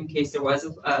flight in case there was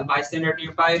a bystander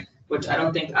nearby, which I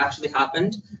don't think actually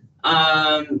happened.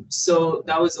 So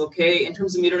that was okay. In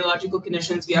terms of meteorological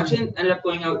conditions, we actually ended up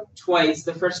going out twice.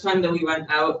 The first time that we went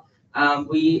out,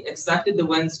 we expected the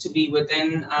winds to be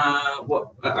within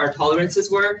what our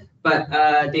tolerances were, but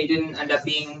they didn't end up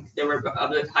being, they were a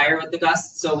bit higher with the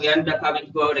gusts. So we ended up having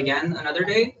to go out again another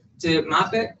day to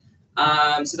map it.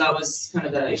 So that was kind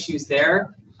of the issues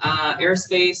there.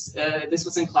 Airspace, this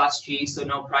was in Class G, so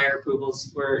no prior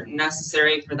approvals were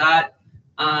necessary for that.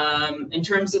 In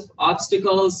terms of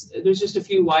obstacles, there's just a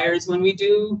few wires. When we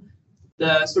do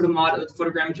the sort of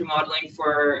photogrammetry modeling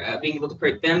for being able to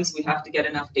create BIMs, we have to get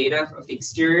enough data of the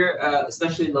exterior,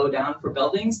 especially low down for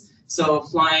buildings. So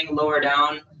flying lower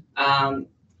down,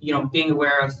 being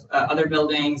aware of other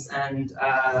buildings and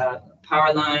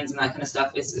power lines and that kind of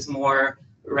stuff is more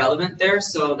relevant there.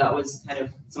 So that was kind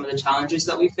of some of the challenges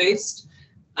that we faced.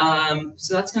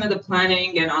 So that's kind of the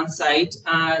planning and on-site.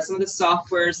 Some of the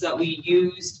softwares that we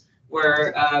used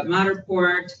were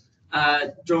Matterport,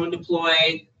 Drone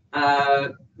Deploy,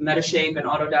 Metashape and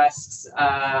Autodesk's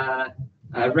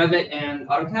Revit and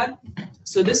AutoCAD.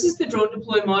 So this is the Drone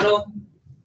Deploy model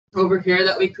over here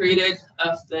that we created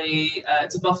of the,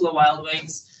 it's a Buffalo Wild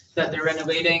Wings that they're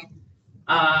renovating.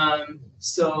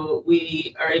 So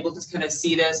we are able to kind of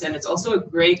see this, and it's also a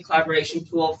great collaboration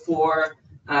tool for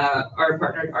our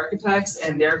partnered architects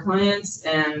and their clients,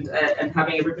 and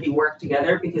having everybody work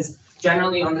together, because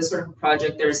generally on this sort of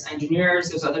project, there's engineers,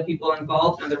 there's other people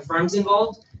involved, and there are firms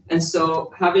involved. And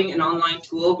so having an online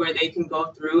tool where they can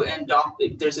go through and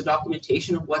there's a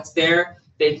documentation of what's there,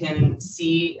 they can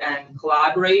see and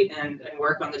collaborate and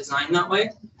work on the design that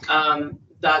way.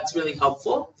 That's really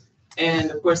helpful.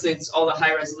 And of course, it's all the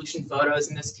high resolution photos,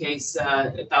 in this case,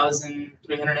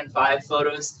 1,305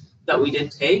 photos that we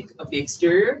did take of the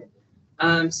exterior.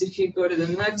 So if you go to the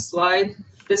next slide,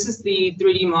 this is the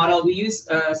 3D model. We use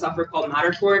a software called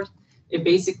Matterport. It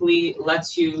basically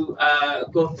lets you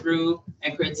go through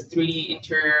and creates a 3D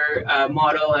interior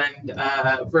model and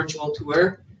virtual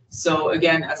tour. So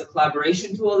again, as a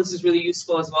collaboration tool, this is really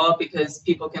useful as well, because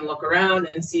people can look around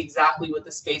and see exactly what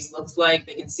the space looks like.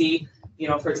 They can see, you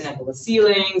know, for example, the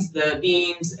ceilings, the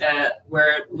beams,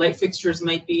 where light fixtures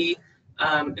might be,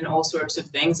 and all sorts of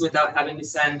things without having to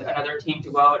send another team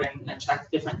to go out and check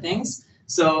different things.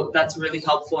 So that's really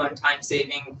helpful and time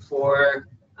saving for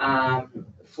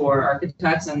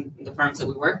architects and the firms that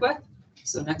we work with.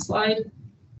 So next slide.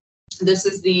 This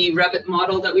is the Revit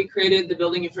model that we created, the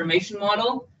building information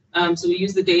model. So we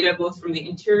use the data both from the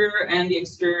interior and the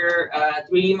exterior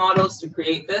 3D models to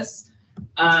create this.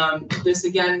 This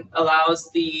again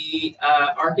allows the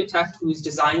architect who's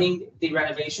designing the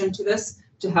renovation to this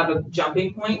to have a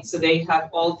jumping point. So they have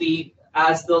all the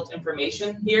as-built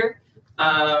information here,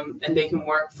 and they can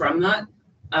work from that.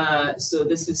 So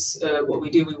this is what we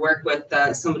do. We work with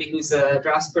somebody who's a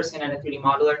draftsperson and a 3D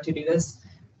modeler to do this.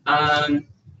 And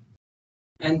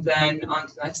then on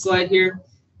to the next slide here.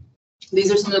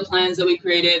 These are some of the plans that we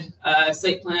created: a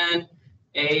site plan,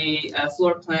 a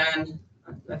floor plan.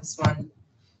 Next one,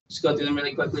 just go through them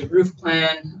really quickly. Roof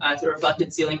plan, the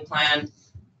reflected ceiling plan,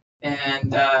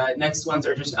 and next ones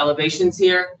are just elevations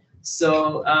here.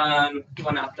 So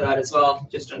one after that as well,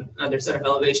 just another set of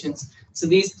elevations. So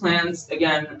these plans,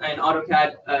 again, in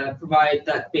AutoCAD, provide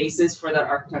that basis for that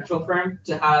architectural firm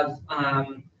to have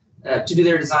to do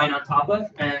their design on top of,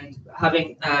 and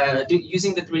having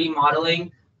using the 3D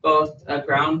modeling, both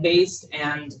ground-based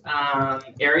and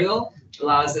aerial,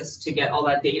 allows us to get all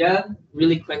that data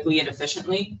really quickly and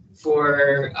efficiently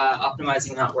for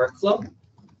optimizing that workflow.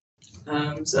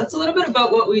 So that's a little bit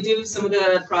about what we do, some of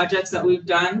the projects that we've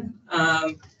done.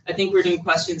 I think we're doing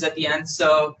questions at the end,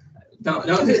 so don't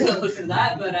look for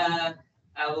that, but I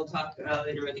will talk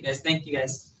later with you guys. Thank you,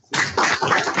 guys.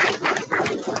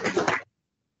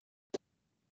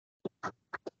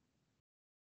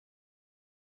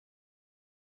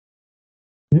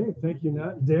 Okay, thank you,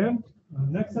 Nat and Dan.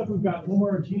 Next up, we've got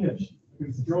Omar,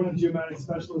 who's the drone and geomatics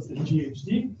specialist at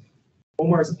GHD.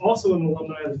 Omar is also an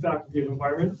alumni of the Faculty of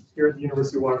Environment here at the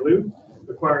University of Waterloo,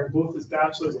 acquiring both his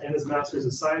bachelor's and his master's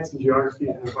of science in geography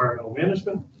and environmental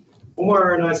management.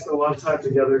 Omar and I spent a lot of time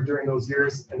together during those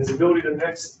years, and his ability to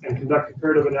mix and conduct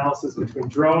comparative analysis between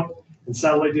drone and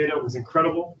satellite data was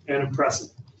incredible and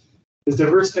impressive. His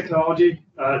diverse technical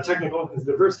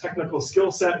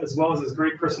skill set, as well as his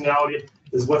great personality,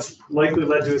 is what's likely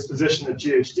led to his position at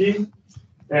GHD.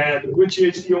 And with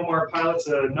GHD, Omar pilots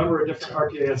a number of different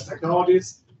RPAs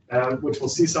technologies, which we'll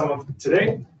see some of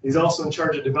today. He's also in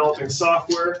charge of developing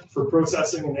software for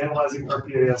processing and analyzing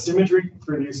RPAS imagery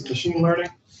through the use of machine learning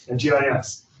and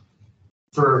GIS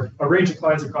for a range of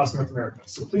clients across North America.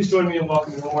 So please join me in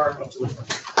welcoming Omar up to the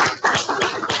front.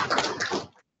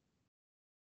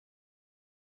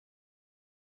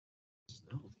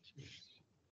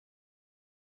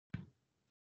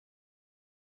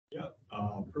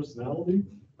 Personality,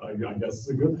 I guess it's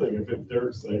a good thing. If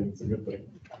Derek's saying it's a good thing.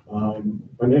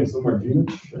 My name is Omar,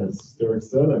 as Derek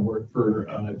said. I work for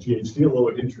GHD. A little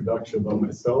introduction about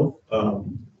myself.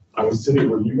 I was sitting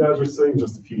where you guys were sitting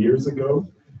just a few years ago.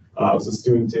 I was a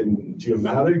student in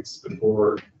geomatics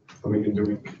before coming and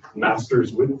doing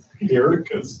masters with Derek,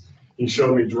 because he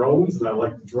showed me drones and I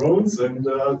like the drones, and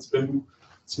it's been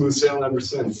smooth sailing ever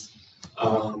since.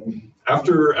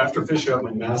 After finishing up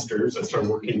my master's, I started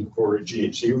working for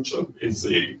GHD, which is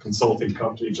a consulting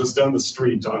company just down the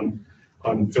street on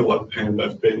Phillip, and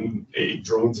I've been a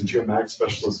drones and geomatics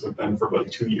specialist with them for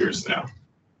about 2 years now.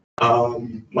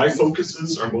 My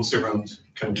focuses are mostly around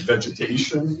kind of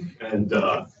vegetation and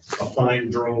applying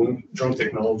drone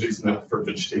technologies in that for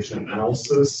vegetation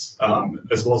analysis,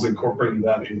 as well as incorporating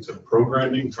that into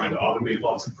programming, trying to automate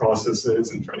lots of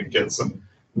processes and trying to get some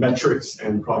metrics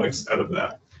and products out of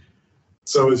that.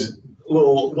 So as a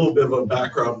little bit of a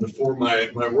background before my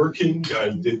working, I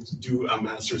did do a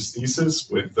master's thesis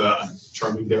with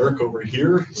charming Derek over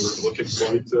here. We're looking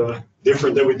quite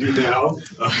different than we do now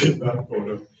in that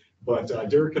photo. But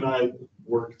Derek and I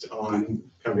worked on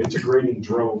kind of integrating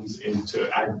drones into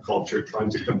agriculture, trying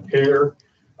to compare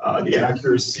the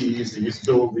accuracies, the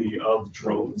usability of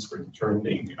drones for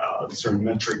determining certain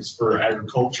metrics for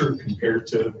agriculture compared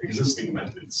to existing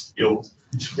methods, field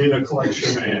data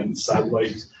collection and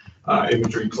satellite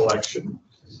imagery collection.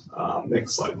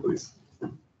 Next slide, please.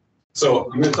 So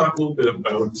I'm going to talk a little bit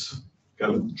about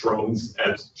kind of drones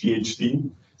at GHD.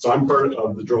 So I'm part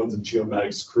of the Drones and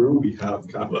Geomatics crew. We have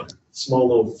kind of a small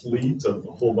little fleet of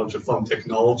a whole bunch of fun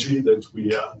technology that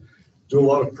we do a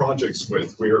lot of projects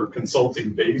with. We are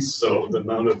consulting based, so the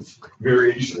amount of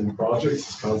variation in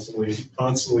projects is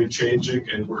constantly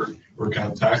changing, and we're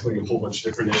kind of tackling a whole bunch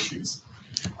of different issues.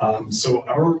 So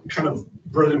our kind of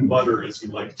bread and butter, as we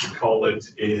like to call it,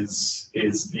 is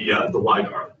the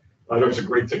LiDAR. LiDAR is a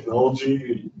great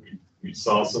technology. We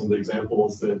saw some of the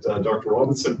examples that Dr.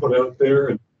 Robinson put out there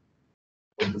and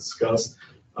discussed.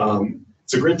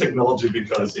 It's a great technology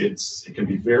because it can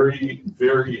be very,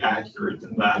 very accurate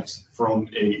in that from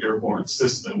a airborne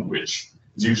system, which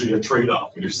is usually a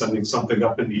trade-off. When you're sending something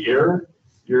up in the air,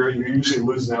 you're usually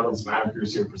losing out on some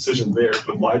accuracy or precision there.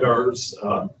 But LiDAR's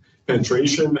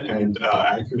penetration and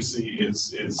accuracy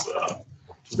is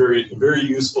very, very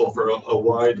useful for a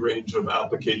wide range of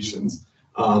applications.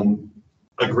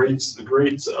 A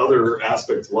great other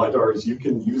aspect of LiDAR is you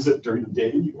can use it during the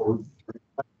day or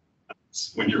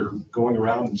when you're going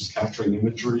around and just capturing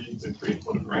imagery to create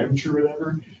photogrammetry or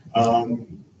whatever.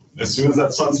 As soon as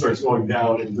that sun starts going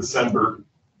down in December,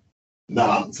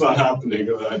 nah, it's not happening.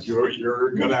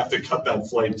 You're going to have to cut that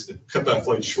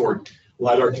flight short.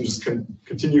 LiDAR can just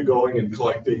continue going and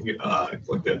collecting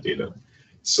that data.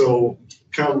 So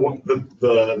kind of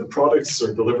the products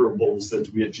or deliverables that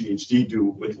we at GHD do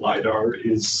with LiDAR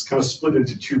is kind of split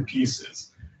into two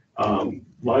pieces.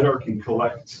 LiDAR can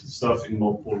collect stuff in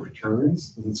multiple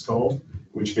returns, as it's called,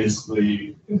 which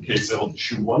basically, in case it'll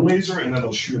shoot one laser and then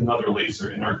it'll shoot another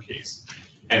laser in our case.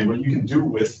 And what you can do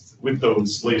with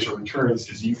those laser returns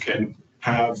is you can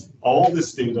have all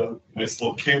this data, nice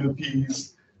little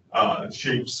canopies,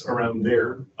 shapes around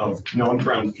there of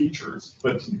non-ground features,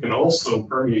 but you can also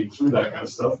permeate through that kind of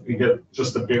stuff and get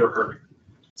just a bare earth.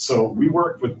 So we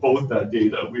work with both that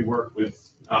data. We work with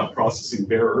processing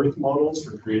bare earth models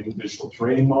for creating digital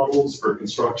terrain models for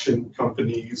construction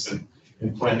companies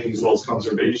and planning as well as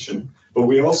conservation. But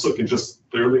we also can just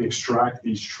literally extract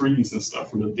these trees and stuff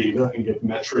from the data and get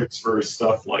metrics for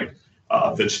stuff like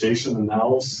vegetation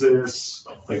analysis,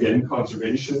 again,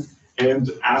 conservation,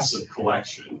 and asset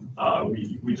collection.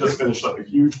 We just finished up a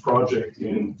huge project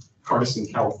in Carson,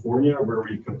 California, where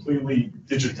we completely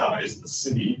digitized the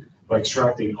city by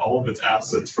extracting all of its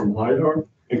assets from LiDAR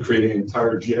and creating an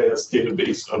entire GIS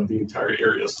database of the entire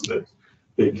area so that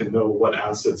they can know what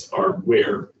assets are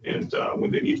where and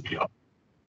when they need to be up.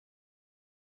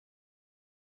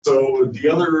 So the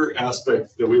other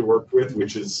aspect that we work with,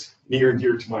 which is near and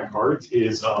dear to my heart,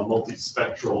 is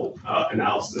multispectral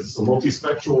analysis. So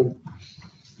multispectral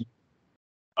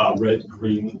red,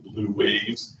 green, blue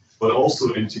waves, but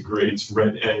also integrates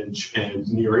red edge and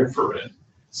near infrared.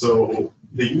 So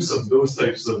the use of those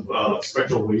types of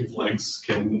spectral wavelengths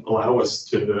can allow us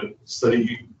to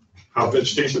study how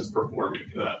vegetation is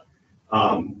performing.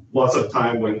 Lots of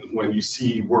time when you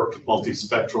see work with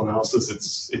multispectral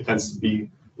analysis, it tends to be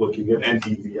looking at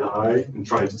NDVI and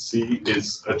trying to see,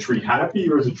 is a tree happy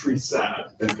or is a tree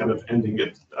sad, and kind of ending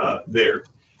it there.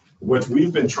 What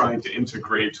we've been trying to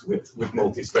integrate with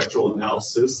multispectral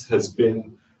analysis has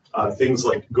been things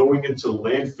like going into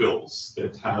landfills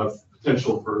that have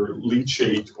potential for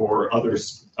leachate or other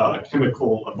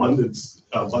chemical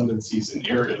abundances in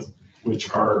areas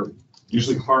which are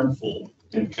usually harmful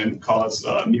and can cause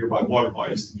nearby water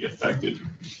bodies to be affected.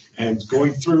 And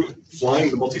going through,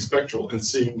 flying the multispectral and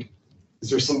seeing, is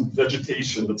there some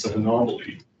vegetation that's an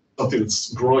anomaly, something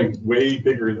that's growing way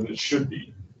bigger than it should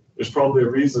be? There's probably a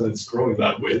reason it's growing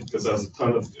that way, because it has a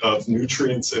ton of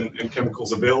nutrients and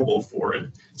chemicals available for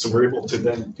it. So we're able to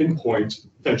then pinpoint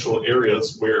potential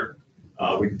areas where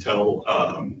we can tell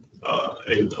a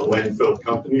landfill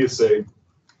company to say,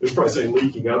 there's probably something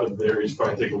leaking out of there. You should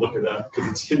probably take a look at that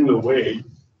because it's hidden away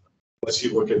unless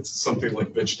you look at something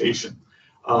like vegetation.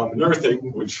 Another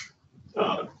thing which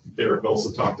Derek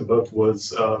also talked about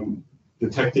was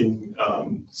detecting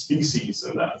species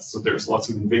and that. So there's lots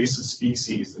of invasive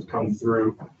species that come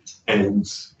through and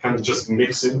kind of just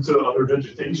mix into other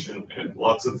vegetation, and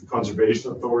lots of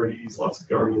conservation authorities, lots of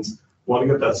governments want to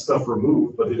get that stuff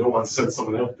removed, but they don't want to send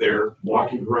someone out there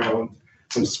walking around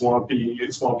some swampy,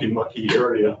 mucky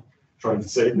area trying to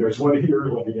say, there's one here,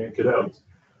 let me yank it out.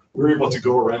 We're able to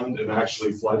go around and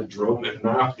actually fly the drone and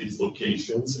map these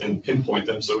locations and pinpoint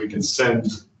them so we can send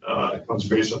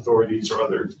conservation authorities or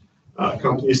other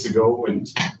companies to go and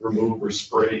remove or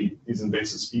spray these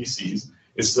invasive species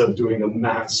instead of doing a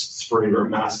mass spray or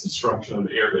mass destruction of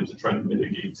the area to try to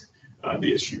mitigate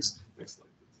the issues. Next slide.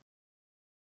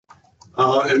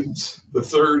 And the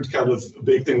third kind of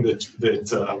big thing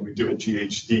that we do at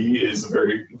GHD is a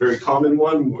very common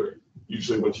one, where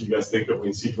usually what you guys think of when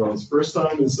you see drones first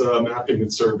time is mapping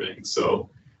and surveying. So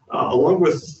along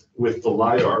with the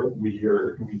LiDAR, we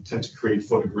tend to create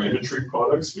photogrammetry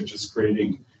products, which is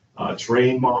creating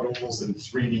terrain models and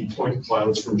 3D point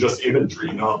clouds from just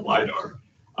imagery, not LiDAR.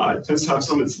 It tends to have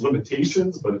some of its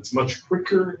limitations, but it's much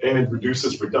quicker and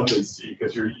reduces redundancy,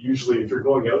 because if you're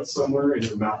going out somewhere and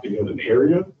you're mapping out an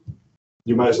area,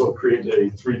 you might as well create a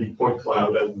 3D point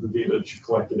cloud out of the data that you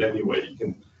collected anyway. You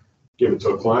can give it to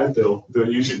a client, they'll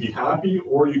usually be happy,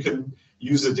 or you can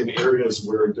use it in areas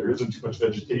where there isn't too much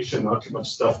vegetation, not too much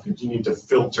stuff that you need to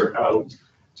filter out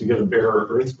to get a bare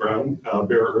earth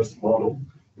model.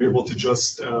 Be able to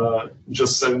just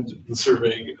send the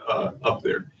surveying up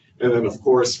there. And then, of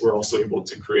course, we're also able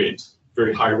to create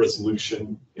very high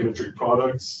resolution imagery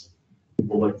products.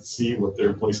 People like to see what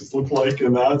their places look like,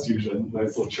 and that's usually a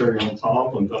nice little cherry on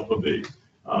top of a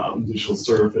digital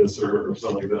surface or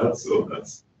something like that.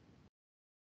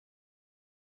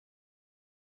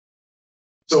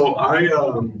 So I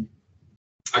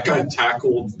kind of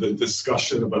tackled the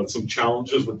discussion about some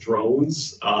challenges with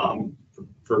drones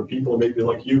for people maybe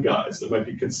like you guys that might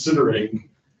be considering,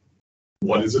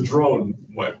 what is a drone?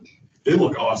 They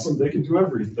look awesome, they can do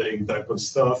everything type of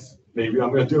stuff. Maybe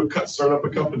I'm going to start up a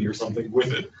company or something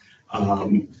with it.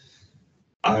 I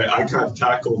kind of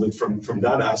tackled it from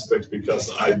that aspect,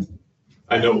 because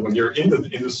I know when you're into the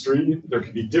industry, there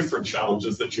can be different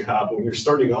challenges that you have. When you're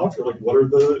starting off, you're like, what are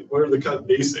the kind of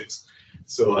basics?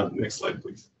 So next slide,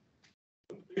 please.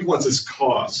 The big ones is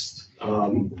cost.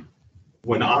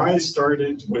 When I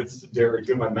started with Derek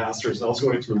doing my master's and I was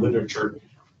going through literature,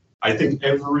 I think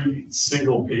every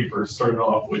single paper started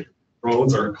off with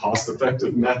drones are a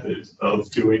cost-effective method of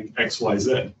doing X, Y,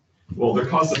 Z. Well, they're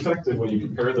cost-effective when you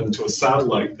compare them to a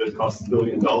satellite that costs $1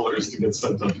 billion to get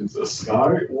sent up into the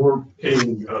sky, or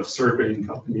paying a surveying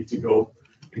company to go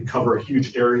and cover a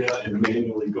huge area and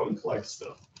manually go and collect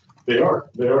stuff. They are.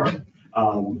 But I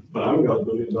haven't got $1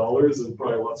 billion, and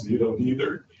probably lots of you don't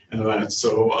either. And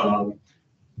so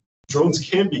drones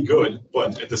can be good,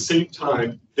 but at the same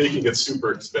time, they can get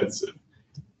super expensive.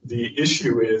 The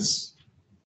issue is,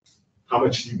 how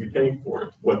much do you be paying for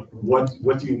it?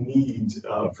 What do you need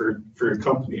for your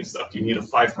company and stuff? Do you need a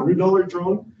 $500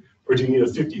 drone, or do you need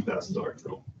a $50,000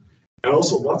 drone? And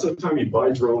also, lots of the time you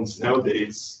buy drones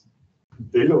nowadays,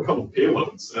 they don't come with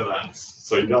payloads and that.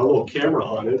 So you got a little camera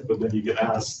on it, but then you get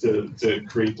asked to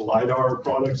create LiDAR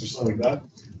products or something like that.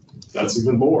 That's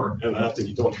even more, and that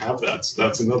you don't have that. So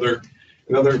that's another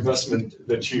investment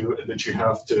that you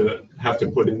have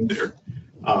to put in there.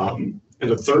 And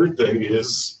the third thing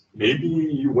is, maybe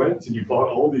you went and you bought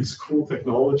all these cool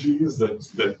technologies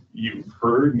that you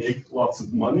heard make lots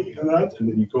of money and that, and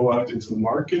then you go out into the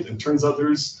market and turns out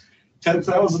there's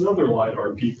 10,000 other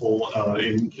LiDAR people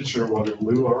in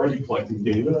Kitchener-Waterloo already collecting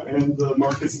data, and the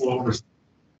market's low over.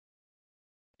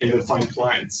 And find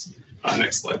clients.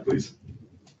 Next slide, please.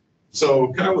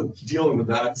 So kind of dealing with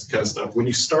that kind of stuff, when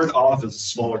you start off as a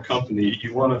smaller company,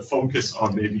 you want to focus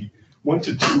on maybe 1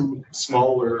 to 2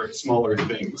 smaller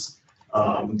things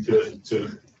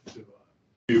to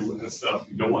do and stuff.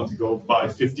 You don't want to go buy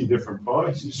 50 different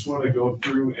products. You just want to go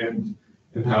through and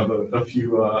have a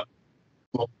few.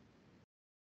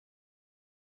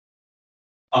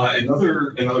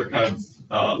 Another kind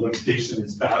of limitation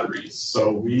is batteries.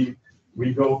 So we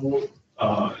go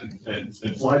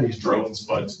and fly these drones,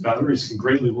 but batteries can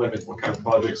greatly limit what kind of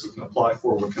projects we can apply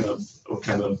for, what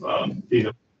kind of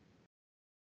data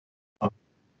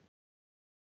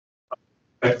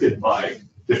affected by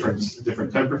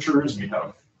different temperatures. We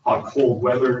have hot, cold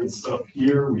weather and stuff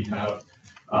here. We have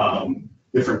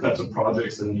different types of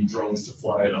projects that need drones to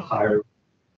fly at a higher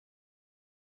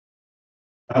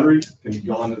battery can be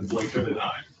gone in the blink of an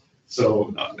eye.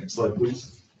 So next slide,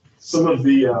 please. Some of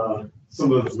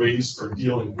the ways for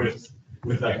dealing with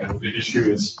with that kind of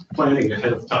issue is planning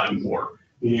ahead of time more,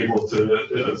 being able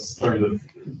to start to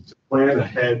plan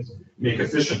ahead, make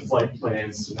efficient flight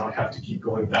plans to not have to keep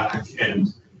going back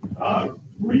and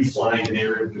reflying an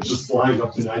area, because just flying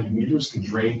up to 90 meters can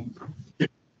drain if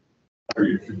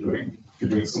you're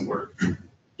doing some work.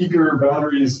 Keep your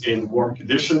batteries in warm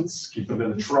conditions, keep them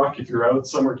in the truck. If you're out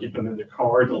somewhere, keep them in the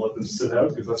car, don't let them sit out,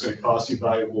 because that's going to cost you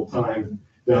valuable time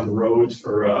down the road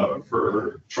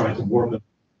for trying to warm them.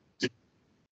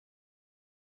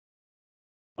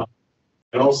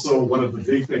 And also, one of the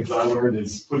big things I learned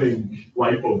is putting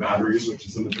LiPo batteries, which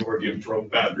is the majority of drone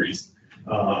batteries,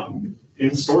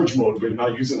 in storage mode, but you're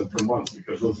not using them for months,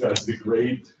 because those guys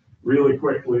degrade really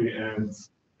quickly and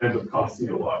end up costing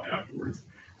you a lot afterwards.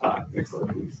 Next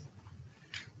slide, please.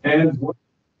 And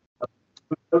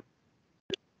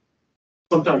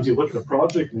sometimes you look at a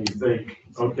project and you think,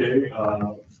 okay,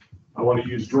 I want to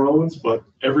use drones, but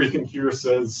everything here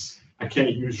says I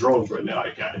can't use drones right now.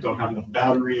 I don't have enough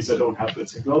batteries. I don't have the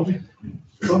technology.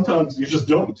 Sometimes you just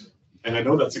don't. And I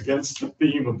know that's against the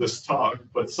theme of this talk,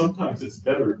 but sometimes it's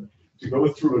better to go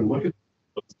through and look at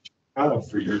what you have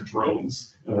for your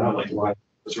drones, and not like live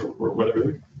or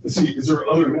whatever, and see, is there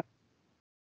other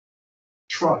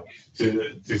truck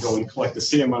to go and collect the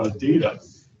same amount of data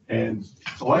and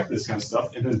collect this kind of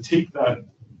stuff, and then take that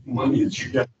money that you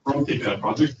get from taking that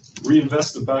project,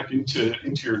 reinvest it back into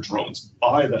your drones,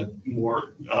 buy that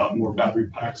more battery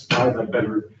packs, buy that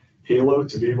better payload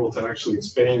to be able to actually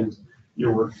expand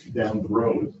your work down the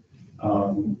road,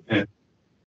 and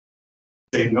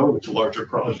say no to larger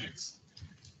projects.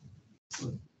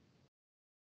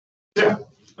 Yeah,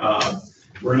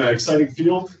 we're in an exciting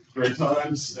field, great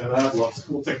times, and I have lots of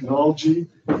cool technology.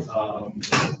 Hope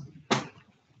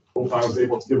I was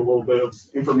able to give a little bit of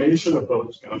information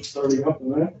about kind of starting up in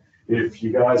that. If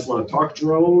you guys want to talk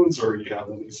drones, or you have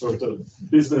any sort of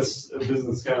business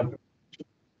kind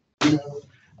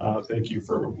of, thank you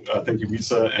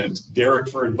WISA and Derek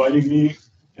for inviting me,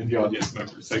 and the audience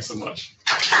members. Thanks so much.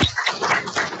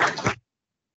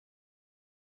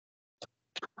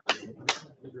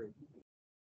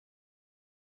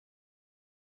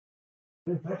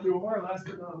 Thank you, Omar. Last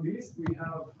but not least, we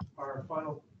have our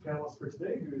final panelist for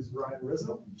today, who is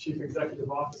Rizzo, Chief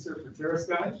Executive Officer for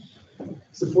TerraSky.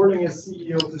 Supporting his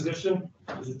CEO position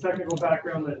is a technical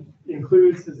background that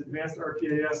includes his advanced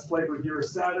RPAs flight reviewer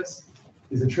status.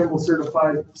 He's a Trimble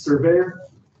certified surveyor,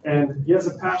 and he has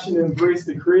a passion to embrace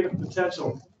the creative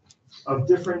potential of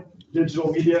different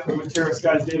digital media with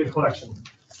TerraSky's data collection.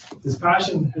 His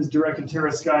passion has directed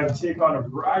TerraSky to take on a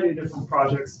variety of different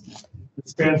projects that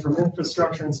span from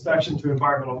infrastructure inspection to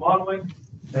environmental modeling,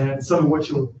 and some of which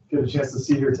you'll get a chance to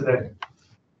see here today.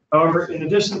 However, in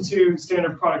addition to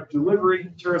standard product delivery,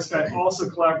 TerraSky also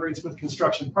collaborates with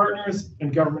construction partners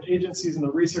and government agencies in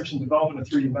the research and development of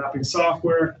 3D mapping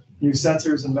software, new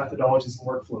sensors and methodologies and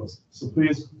workflows. So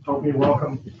please help me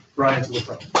welcome Brian to the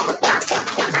front.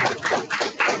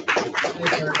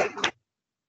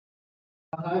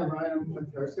 Hi, I'm Ryan. I'm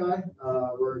with TerraSky.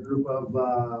 We're a group of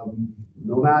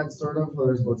nomads, sort of.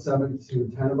 There's about 7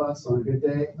 to 10 of us on a good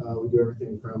day. We do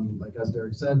everything from, like as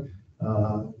Derek said,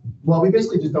 well, we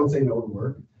basically just don't say no to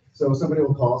work. So somebody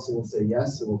will call us and we'll say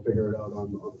yes, and we'll figure it out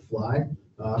on the fly.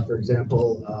 For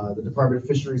example, the Department of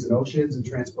Fisheries and Oceans and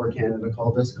Transport Canada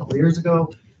called us a couple of years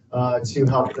ago to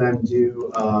help them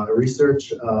do research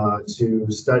to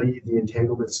study the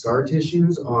entanglement scar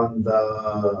tissues on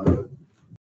the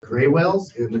gray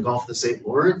whales in the Gulf of the St.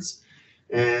 Lawrence.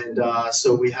 And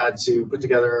so we had to put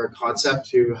together a concept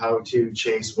to how to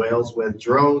chase whales with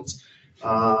drones.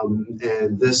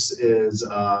 And this is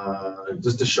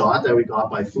just a shot that we got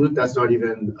by fluke. That's not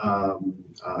even a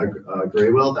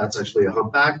gray whale. That's actually a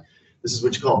humpback. This is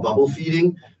what you call bubble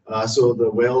feeding. So the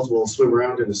whales will swim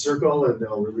around in a circle and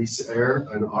they'll release air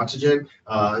and oxygen,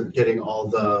 getting all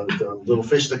the little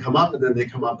fish that come up, and then they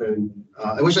come up and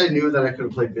I wish I knew that I could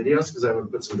have played videos, because I would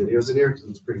have put some videos in here because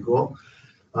it's pretty cool.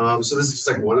 So this is just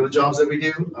like one of the jobs that we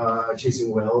do,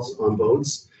 chasing whales on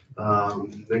boats.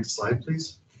 Next slide,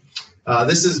 please.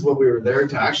 This is what we were there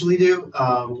to actually do,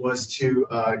 was to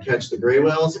catch the gray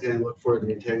whales and look for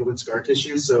the entanglement scar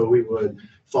tissue. So we would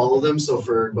follow them. So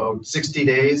for about 60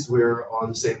 days, we're on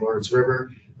the St. Lawrence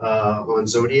River on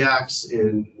Zodiacs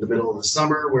in the middle of the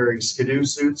summer, wearing skidoo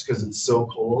suits because it's so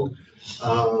cold.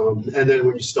 And then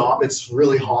when you stop, it's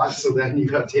really hot. So then you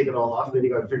got to take it all off, and then you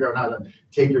got to figure out how to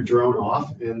take your drone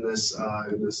off in this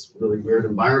really weird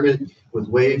environment with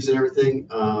waves and everything.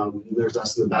 There's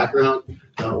us in the background.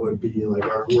 That would be like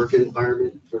our working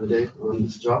environment for the day on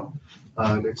this job.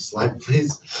 Next slide,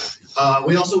 please.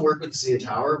 We also work with the CN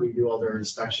Tower. We do all their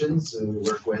inspections, and we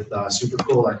work with super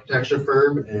cool architecture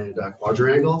firm and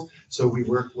Quadrangle. So we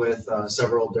work with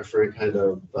several different kind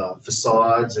of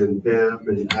facades and BIM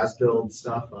and as-built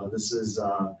stuff. This is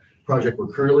a project we're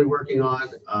currently working on.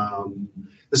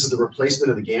 This is the replacement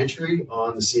of the gantry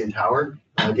on the CN Tower.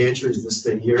 Gantry is this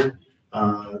thing here.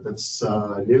 That's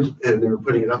new, and they were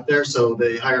putting it up there. So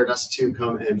they hired us to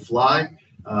come and fly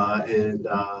and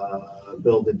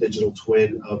build a digital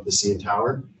twin of the CN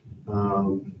Tower,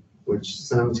 which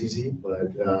sounds easy,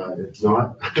 but it's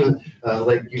not.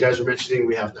 Like you guys were mentioning,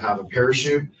 we have to have a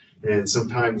parachute, and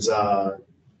sometimes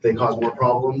they cause more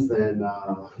problems than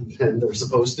they're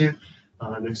supposed to.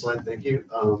 Next slide, thank you.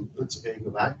 That's okay, go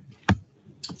back.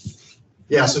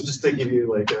 Yeah, so just to give you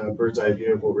like a bird's eye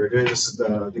view of what we're doing, this is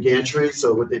the gantry.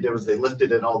 So what they did was they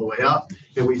lifted it all the way up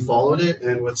and we followed it.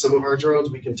 And with some of our drones,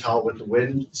 we can tell what the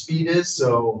wind speed is.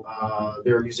 So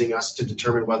they're using us to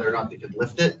determine whether or not they could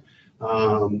lift it.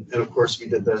 And of course, we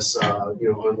did this, on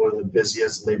one of the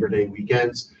busiest Labor Day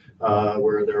weekends,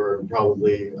 where there were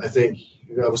probably, I think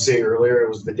I was saying earlier, it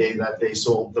was the day that they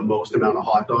sold the most amount of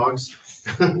hot dogs.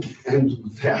 And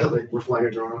yeah, like we're flying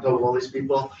a drone on top of all these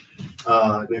people.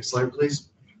 Next slide, please.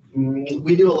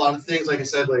 We do a lot of things, like I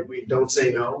said, like we don't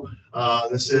say no.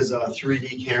 This is a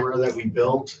 3D camera that we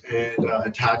built and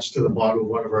attached to the bottom of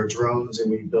one of our drones, and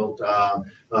we built a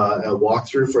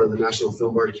walkthrough for the National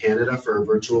Film Board of Canada for a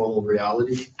virtual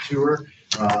reality tour.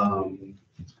 That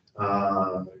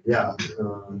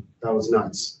was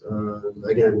nuts.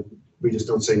 Again, we just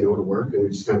don't say no to work, and we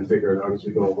just kind of figure it out as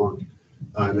we go along.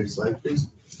 Next slide, please.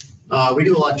 We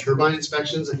do a lot of turbine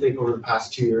inspections. I think over the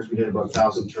past 2 years, we did about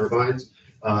 1,000 turbines.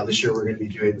 This year, we're going to be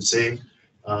doing the same.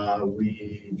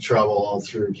 We travel all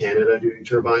through Canada doing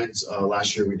turbines.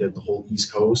 Last year, we did the whole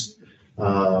East Coast,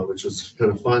 which was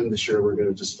kind of fun. This year, we're going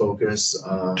to just focus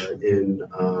in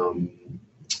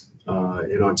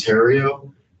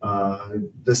Ontario.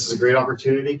 This is a great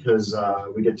opportunity because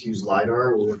we get to use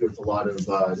LiDAR. We're working with a lot of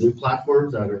new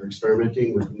platforms that are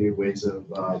experimenting with new ways of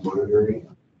monitoring.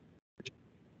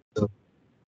 So,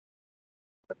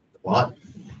 a lot.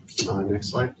 Next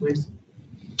slide, please.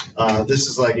 This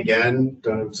is like, again,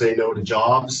 don't say no to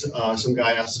jobs. Some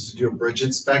guy asked us to do a bridge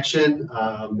inspection,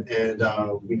 and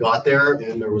we got there,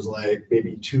 and there was like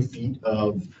maybe 2 feet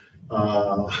of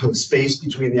space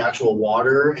between the actual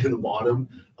water and the bottom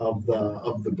of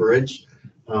the bridge.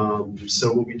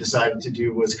 So what we decided to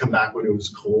do was come back when it was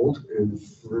cold and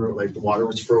like the water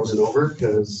was frozen over,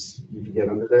 because you can get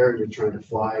under there and you're trying to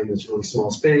fly in this really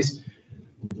small space.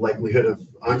 Likelihood of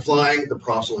I'm flying, the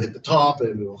props will hit the top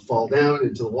and it'll fall down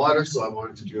into the water. So I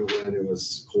wanted to do it when it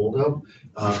was cold out,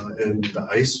 and the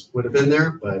ice would have been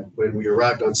there. But when we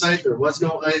arrived on site, there was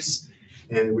no ice,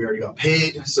 and we already got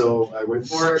paid. So I went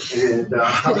for it, and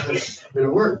it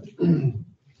worked.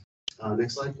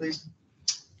 Next slide, please.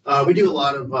 We do a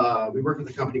lot of, we work with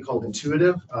a company called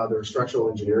Intuitive. They're a structural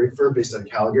engineering firm based out of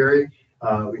Calgary.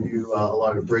 We do a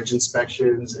lot of bridge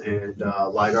inspections and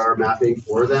LiDAR mapping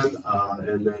for them.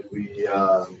 And then we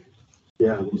know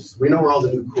where all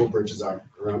the new cool bridges are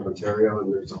around Ontario,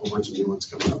 and there's a whole bunch of new ones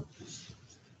coming up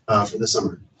for the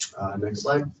summer. Next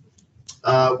slide.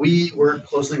 We work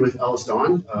closely with Ellis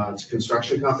Dawn. It's a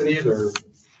construction company. They're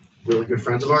really good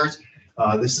friends of ours.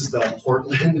 This is the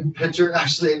Portland picture.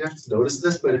 Actually, I never noticed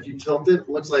this, but if you tilt it, it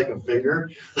looks like a finger.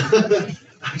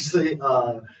 Actually,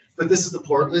 but this is the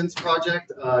Portland's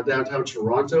project, downtown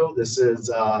Toronto. This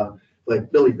is like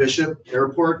Billy Bishop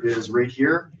Airport is right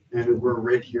here, and we're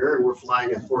right here, and we're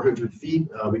flying at 400 feet.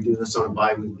 We do this on a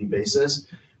bi-weekly basis.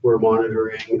 We're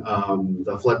monitoring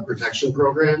the flood protection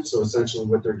program. So essentially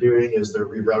what they're doing is they're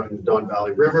rerouting the Don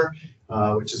Valley River,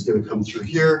 which is going to come through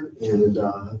here and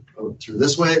through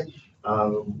this way.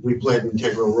 We played an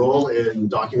integral role in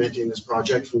documenting this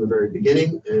project from the very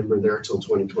beginning, and we're there till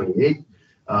 2028.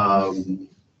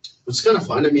 It's kind of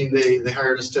fun. I mean, they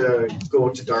hired us to go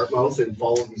to Dartmouth and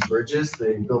follow these bridges.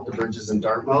 They built the bridges in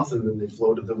Dartmouth, and then they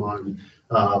floated them on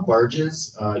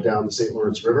barges down the St.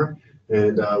 Lawrence River.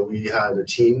 And we had a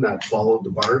team that followed the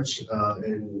barge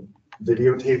and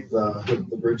videotaped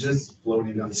the bridges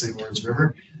floating down the St. Lawrence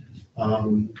River.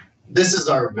 This is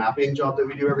our mapping job that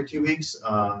we do every 2 weeks.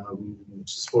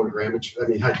 Just photogrammetry. I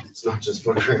mean, it's not just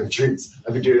photogrammetry.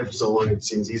 I've been doing it for so long, it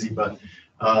seems easy, but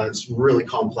it's really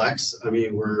complex. I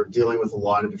mean, we're dealing with a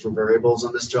lot of different variables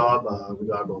on this job. We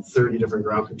got about 30 different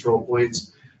ground control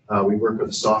points. We work with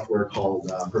a software called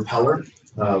Propeller,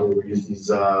 where we use these,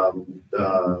 they're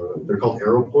called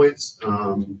arrow points.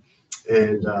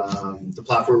 The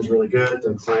platform is really good.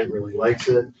 The client really likes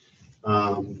it.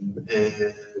 And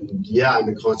yeah, I'm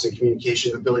in constant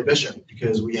communication with Billy Bishop,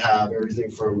 because we have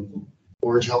everything from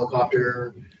orange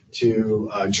helicopter to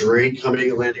Drake coming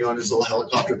and landing on his little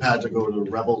helicopter pad to go to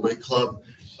the Rebel nightclub,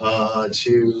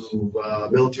 to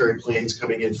military planes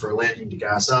coming in for a landing to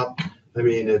gas up. I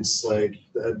mean, it's like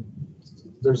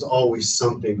there's always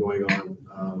something going on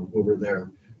when we're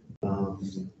there.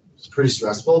 It's pretty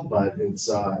stressful, but it's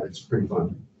pretty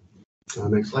fun.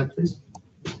 Next slide, please.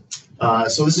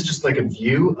 So this is just like a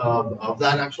view of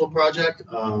that actual project.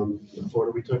 The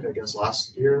photo we took, I guess,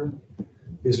 last year.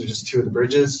 These are just two of the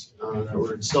bridges that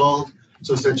were installed.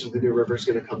 So essentially the new river is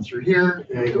going to come through here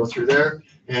and go through there.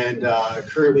 And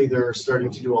currently they're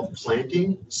starting to do all the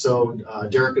planting. So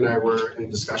Derek and I were in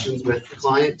discussions with the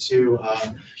client to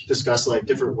discuss like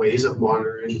different ways of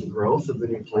monitoring the growth of the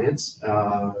new plants,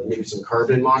 maybe some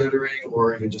carbon monitoring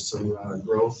or even just some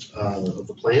growth of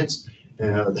the plants,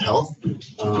 the health.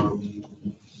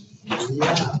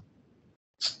 Yeah.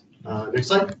 Next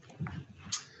slide.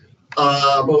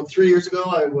 About 3 years ago,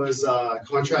 I was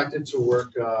contracted to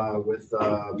work with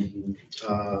an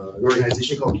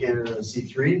organization called Canada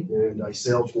C3, and I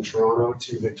sailed from Toronto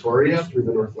to Victoria through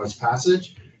the Northwest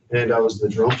Passage, and I was the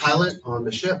drone pilot on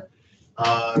the ship.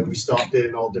 We stopped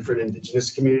in all different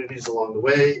Indigenous communities along the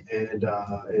way and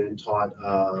taught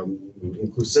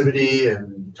inclusivity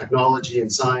and technology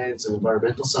and science and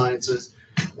environmental sciences.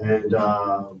 And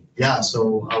yeah,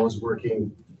 so I was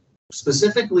working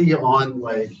specifically on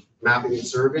like mapping and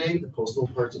surveying the coastal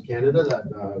parts of Canada that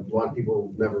a lot of people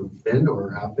have never been or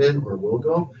have been or will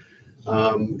go.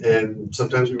 And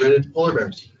sometimes we ran into polar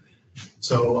bears.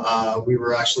 So we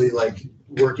were actually like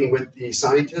working with the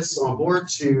scientists on board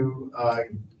to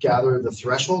gather the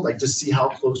threshold, like to see how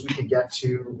close we could get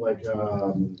to like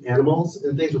animals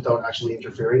and things without actually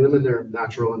interfering them in their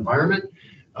natural environment.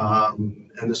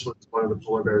 And this was one of the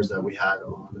polar bears that we had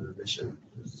on the mission.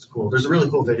 It's cool. There's a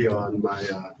really cool video on my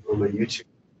YouTube.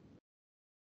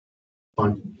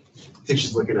 Fun. I think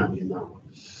she's looking at me in that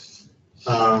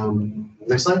one.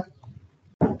 Next slide.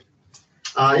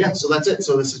 Yeah, so that's it.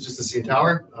 So this is just the CN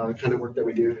Tower, the kind of work that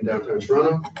we do in downtown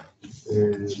Toronto.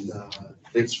 And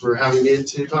thanks for having me in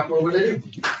to talk about what I do.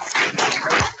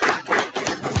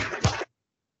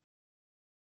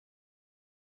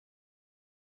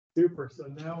 Super. So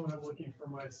now when I'm looking for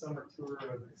my summer tour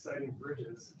of exciting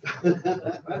bridges, I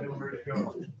know where to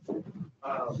go.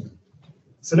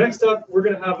 So next up, we're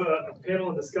going to have a panel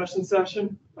and discussion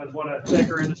session. I want to thank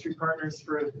our industry partners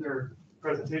for their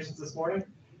presentations this morning.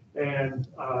 And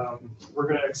we're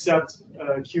going to accept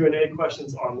Q&A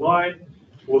questions online.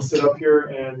 We'll sit up here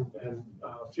and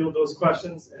field those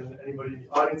questions. And anybody in the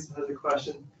audience that has a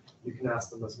question, you can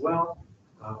ask them as well.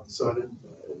 So I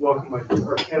welcome our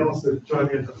panelists to join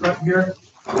me at the front here.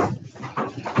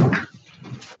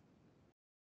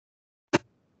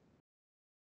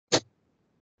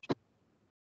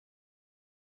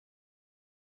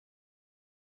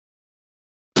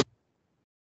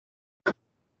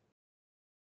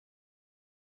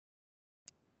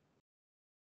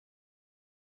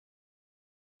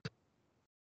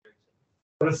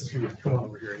 This is for you. Come on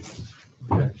over here.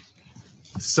 Okay.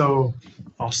 So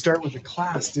I'll start with the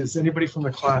class. Does anybody from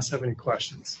the class have any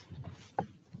questions?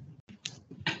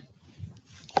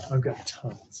 I've got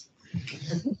tons.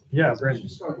 Yeah, Brandon.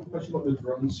 Just a question about the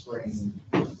drone spraying.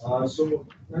 So you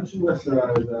mentioned with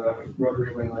the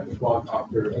rotary wing, like the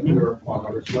quadcopter, and there are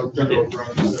quadcopters, so general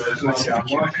drones, there's not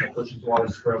that pushes a lot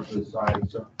of spray to the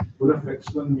side. So would a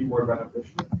fixed one be more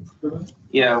beneficial for them?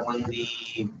 Yeah, when the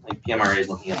PMRA is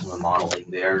looking at some of the modeling,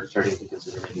 they're starting to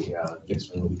consider maybe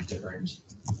fixed wing would be different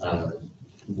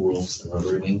rules than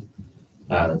rotary wing.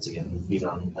 That's again, even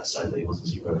on pesticide labels,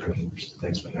 as you rotary wing versus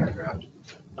fixed wing aircraft.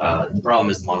 The problem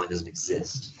is the modeling doesn't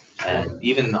exist. And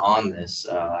even on this,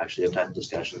 actually, I've had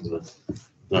discussions with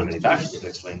the manufacturers of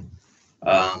fixed wing.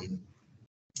 Well,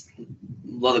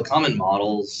 the common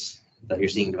models that you're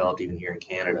seeing developed even here in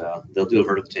Canada, they'll do a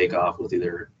vertical takeoff with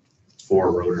either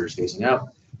 4 rotors facing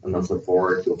up and they'll flip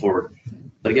forward, go forward.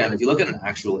 But again, if you look at an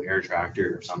actual air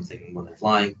tractor or something when they're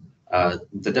flying,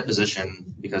 the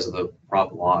deposition, because of the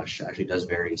prop wash, actually does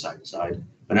vary side to side.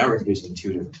 But now we're introducing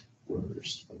 2 different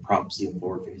rotors, props even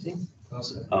forward facing.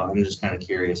 So, I'm just kind of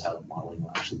curious how the modeling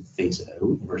will actually face it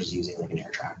out versus using like an air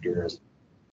tractor.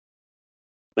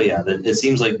 But yeah, it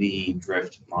seems like the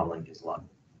drift modeling is a lot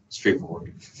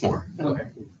straightforward more. Okay.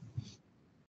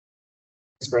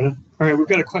 Thanks, Brendan. All right, we've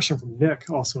got a question from Nick,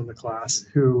 also in the class,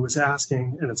 who was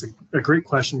asking, and it's a great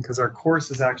question because our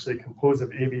course is actually composed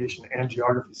of aviation and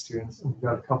geography students, and we've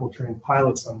got a couple trained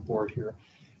pilots on board here.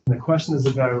 And the question is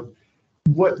about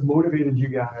what motivated you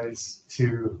guys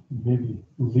to maybe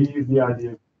leave the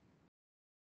idea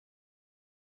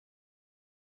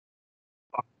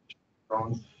of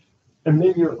drones And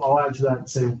maybe I'll add to that and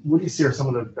say, what do you see are some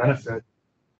of the benefits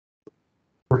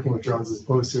working with drones as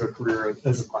opposed to a career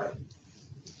as a pilot?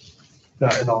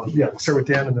 And we'll start with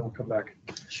Dan and then we'll come back.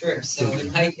 Sure. So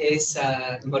in my case,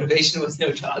 motivation was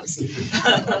no jobs. When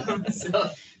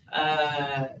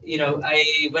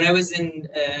I was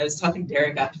I was talking to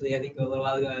Derek actually, I think a little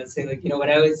while ago, I was saying when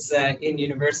I was in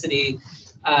university,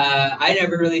 I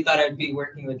never really thought I'd be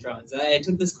working with drones. I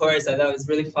took this course, I thought it was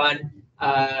really fun.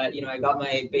 I got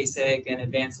my basic and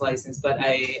advanced license, but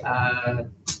I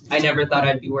never thought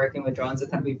I'd be working with drones. I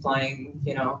thought I'd be flying,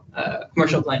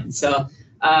 commercial planes. So,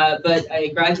 but I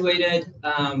graduated,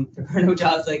 there were no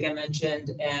jobs like I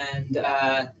mentioned, and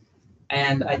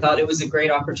I thought it was a great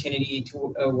opportunity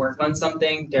to work on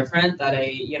something different that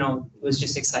was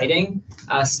just exciting,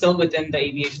 still within the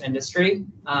aviation industry.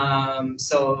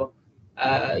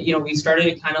 We started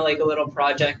it kind of like a little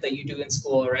project that you do in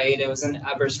school, right? It wasn't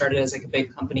ever started as like a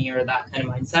big company or that kind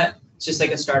of mindset. It's just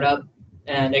like a startup,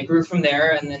 and it grew from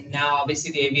there. And then now,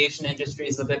 obviously, the aviation industry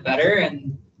is a bit better,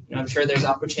 and I'm sure there's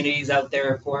opportunities out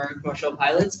there for commercial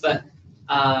pilots, but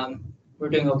we're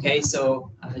doing okay.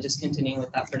 So just continuing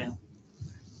with that for now.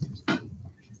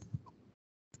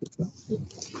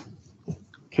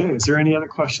 Okay, is there any other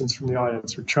questions from the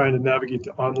audience? We're trying to navigate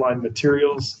the online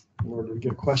materials in order to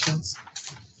get questions.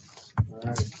 All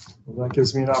right, well, that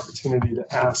gives me an opportunity to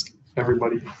ask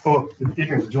everybody. Oh,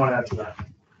 Adrian, did you want to add to that?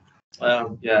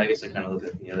 Yeah, I guess I kind of look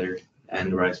at the other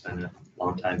end where I spend a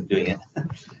long time doing it.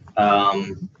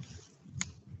 I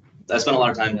spent a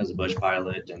lot of time as a bush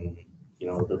pilot, and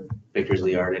the pictures of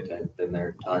the Arctic, I've been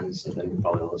there tons. I've been in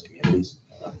probably all those communities.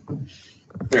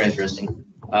 Very interesting.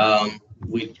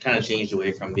 We kind of changed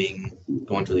away from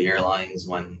going to the airlines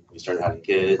when we started having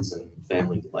kids, and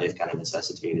family life kind of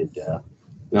necessitated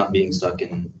not being stuck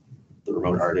in the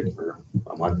remote Arctic for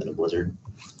a month in a blizzard.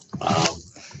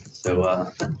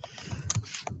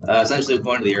 Essentially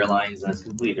going to the airlines, and it's a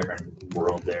completely different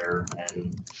world there.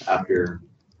 And after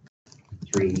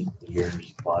 3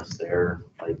 years plus there,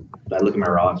 I look at my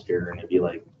roster and it'd be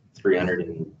like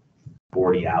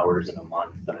 340 hours in a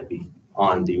month that I'd be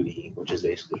on duty, which is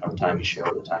basically from the time you show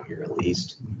to the time you're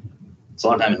released. It's a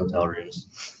lot of time in hotel rooms.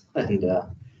 And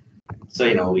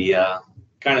we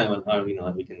kind of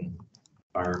we can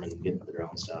farm and get into their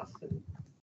own stuff, and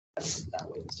that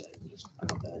way instead.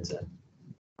 That's it.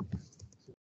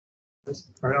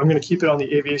 All right, I'm going to keep it on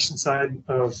the aviation side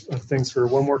of things for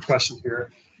one more question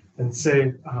here, and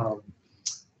say,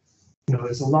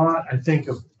 there's a lot, I think,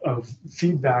 of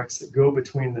feedbacks that go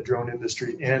between the drone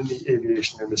industry and the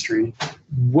aviation industry.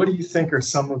 What do you think are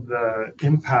some of the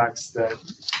impacts that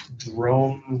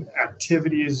drone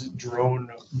activities, drone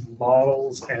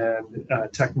models, and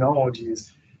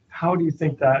technologies, how do you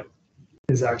think that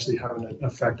is actually having an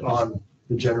effect on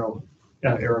the general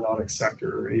aeronautics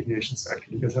sector or aviation sector?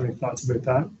 Do you guys have any thoughts about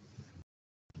that?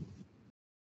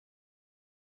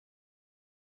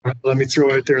 Let me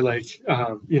throw out there, we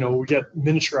get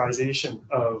miniaturization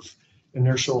of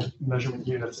inertial measurement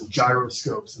units and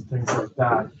gyroscopes and things like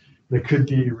that could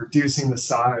be reducing the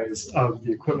size of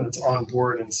the equipment that's on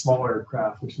board in small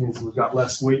aircraft, which means we've got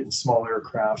less weight in small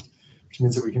aircraft, which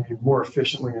means that we can be more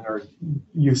efficiently in our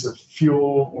use of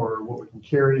fuel or what we can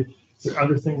carry. Is there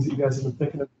other things that you guys have been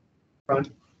thinking of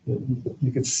front that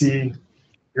you could see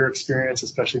your experience,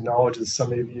 especially knowledge of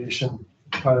some aviation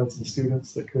pilots and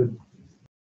students, that could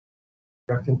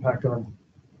direct impact on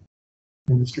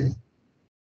industry?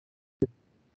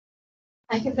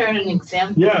 I can throw in an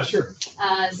example. Yeah, sure.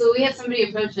 So we had somebody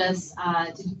approach us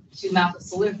to map a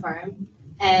solar farm,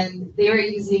 and they were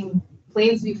using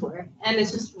planes before, and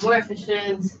it's just more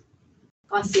efficient,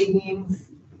 cost savings,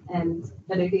 and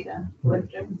better data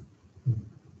with drones.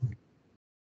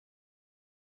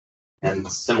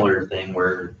 And similar thing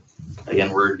where,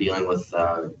 again, we're dealing with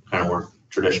kind of more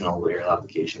traditional aerial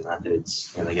application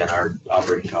methods. And again, our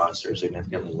operating costs are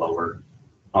significantly lower.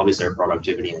 Obviously, our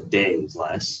productivity in a day is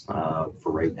less.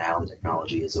 For right now, the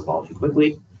technology is evolving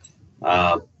quickly.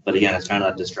 But again, it's kind of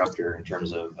that disruptor in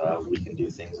terms of we can do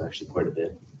things actually quite a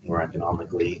bit more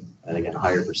economically, and again,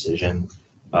 higher precision.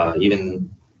 Even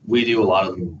we do a lot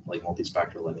of like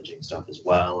multispectral imaging stuff as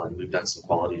well, and we've done some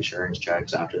quality assurance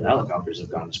checks after the helicopters have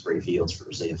gone to spray fields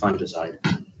for, say, a fungicide.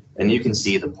 And you can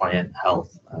see the plant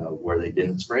health where they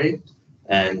didn't spray,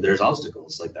 and there's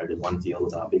obstacles. Like I did one field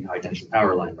with a big high tension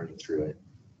power line running through it.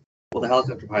 Well, the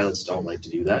helicopter pilots don't like to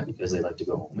do that because they like to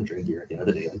go home and drink beer at the end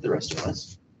of the day like the rest of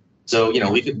us. So,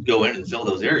 we could go in and fill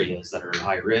those areas that are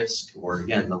high risk, or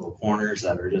again, the little corners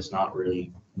that are just not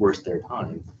really worth their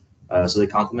time. So they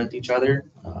complement each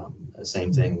other.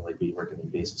 Same thing, like we work in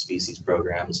invasive species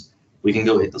programs. we can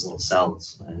go hit those little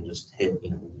cells and just hit,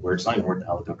 where it's not even worth the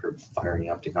helicopter firing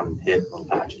up to come hit little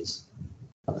patches.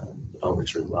 It all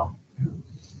works really well.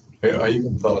 I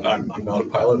even thought I'm not a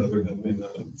pilot other than in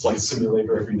a flight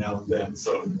simulator every now and then.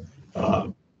 So,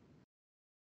 but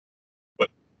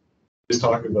just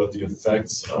talking about the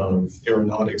effects of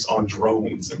aeronautics on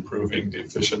drones, improving the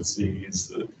efficiencies,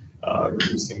 the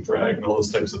reducing drag, and all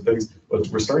those types of things. But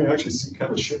we're starting to actually see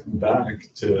kind of shifting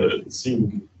back to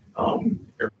seeing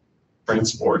air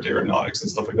transport aeronautics and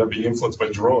stuff like that being influenced by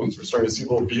drones. We're starting to see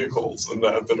little vehicles and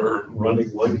that are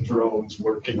running like drones,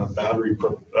 working on battery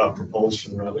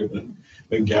propulsion rather than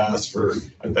gas. For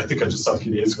I think I just saw a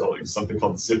few days ago like something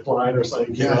called zipline or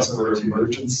something came out for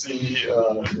emergency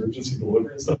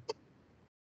delivery and stuff.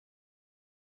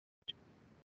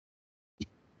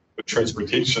 The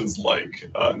transportation's like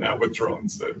now with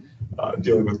drones that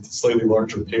dealing with slightly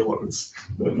larger payloads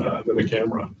than a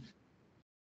camera.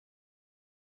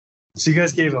 So you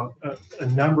guys gave a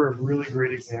number of really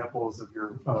great examples of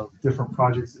different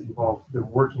projects that you've all been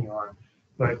working on,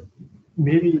 but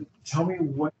maybe tell me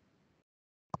what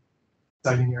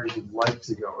exciting area you'd like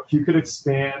to go. If you could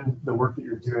expand the work that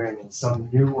you're doing in some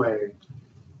new way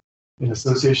in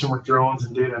association with drones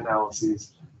and data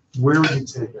analyses, where would you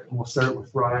take it? And we'll start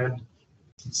with Ryan,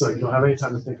 so you don't have any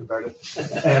time to think about it,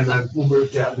 and then we'll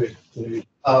move down to you.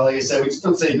 Like I said, we just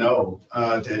don't say no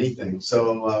to anything.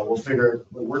 So we'll figure,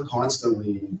 we're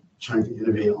constantly trying to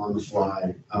innovate on the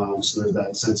fly. So there's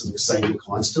that sense of excitement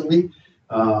constantly.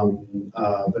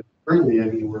 But currently, I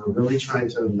mean, we're really trying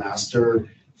to master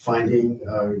finding,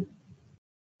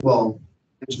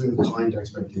 managing client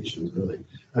expectations, really.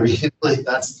 I mean, like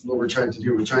that's what we're trying to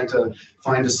do. We're trying to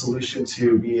find a solution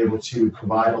to be able to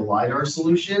provide a LiDAR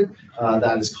solution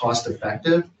that is cost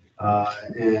effective.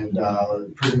 And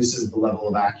produces the level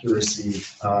of accuracy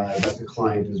that the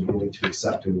client is willing to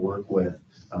accept and work with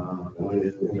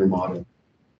in their model.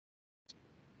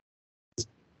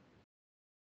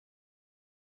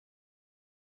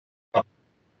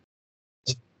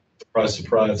 Surprise,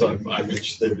 surprise, I'm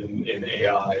interested in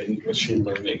AI and machine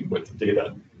learning with the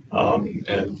data.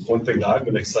 And one thing that I've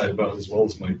been excited about as well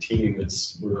as my team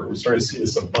is we're starting to see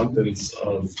this abundance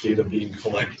of data being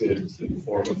collected in the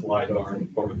form of LiDAR, in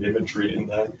the form of imagery, and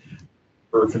that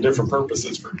for different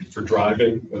purposes, for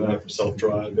driving, for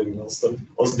self-driving, all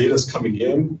the data is coming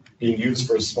in, being used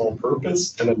for a small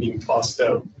purpose, and then being tossed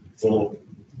out. So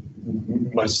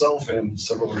myself and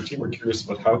several of our team are curious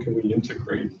about how can we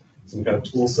integrate some kind of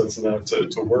tool sets and that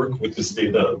to work with this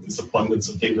data, this abundance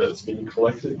of data that's being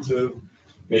collected to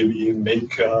maybe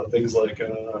make things like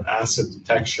asset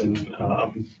detection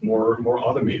more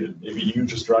automated. Maybe you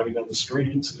just driving down the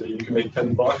street, you can make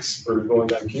 $10 for going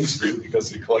down King Street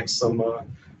because it collects some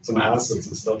assets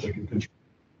and stuff that can control.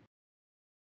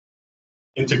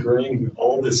 Integrating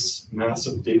all this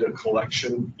massive data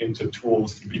collection into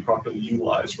tools to be properly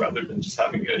utilized rather than just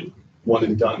having a one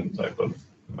and done type of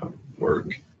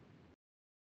work.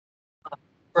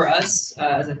 For us,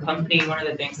 as a company, one of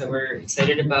the things that we're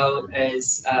excited about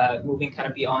is moving kind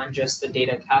of beyond just the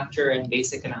data capture and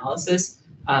basic analysis.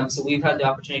 So we've had the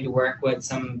opportunity to work with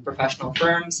some professional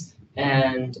firms,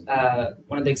 and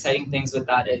one of the exciting things with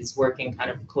that is working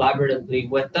kind of collaboratively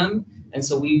with them. And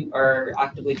so we are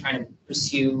actively trying to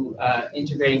pursue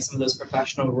integrating some of those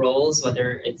professional roles,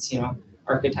 whether it's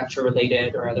architecture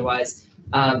related or otherwise,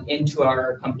 into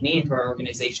our company, into our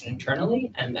organization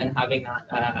internally, and having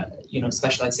that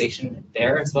specialization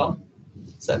there as well.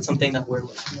 So that's something that we're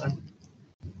working on.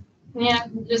 Yeah,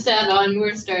 just to add on,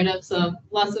 we're a startup, so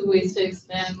lots of ways to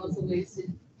expand, lots of ways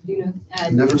to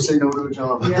add. Never say no to a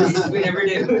job. Yes, we never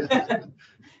do.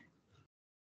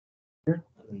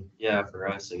 Yeah, for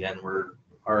us, again,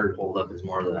 our holdup is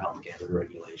more of the Health Canada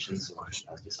regulations, so as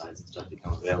pesticides and stuff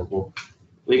become available.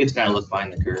 We get to kind of look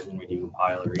behind the curve when we do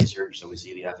pilot research, so we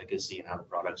see the efficacy and how the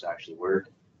products actually work.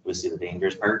 We see the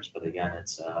dangerous parts, but again,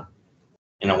 it's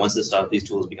once these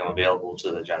tools become available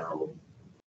to the general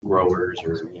growers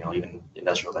or even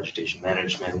industrial vegetation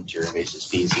management or invasive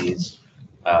species.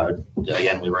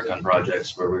 Again, we work on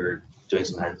projects where we're doing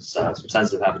some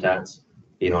sensitive habitats.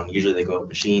 And usually they go up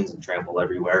machines and trample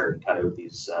everywhere and cut out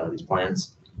these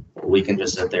plants. We can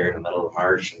just sit there in the middle of a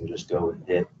marsh and just go and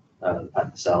hit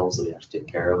the cells that we have to take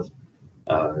care of.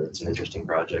 It's an interesting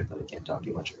project that I can't talk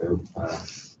too much about.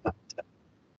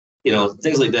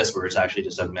 Things like this where it's actually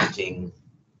just augmenting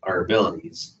our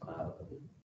abilities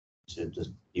to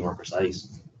just be more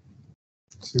precise.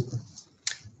 Super.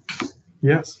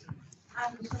 Yes.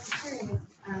 I'm just curious.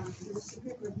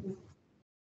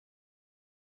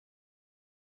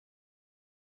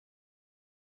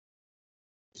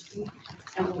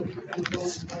 And we'll be going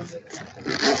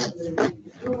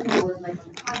forward or like on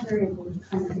the contrary, we'll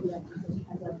kind of do that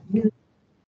as a new.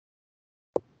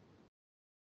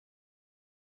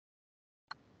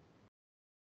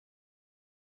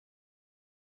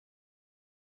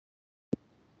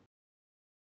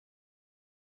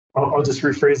 I'll just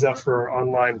rephrase that for our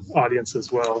online audience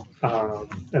as well.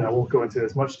 And I won't go into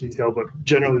as much detail, but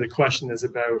generally the question is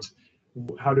about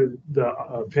how do the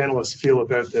panelists feel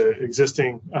about the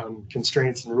existing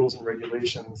constraints and rules and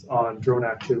regulations on drone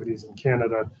activities in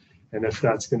Canada, and if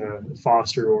that's going to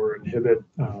foster or inhibit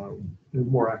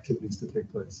more activities to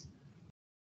take place.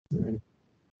 Thank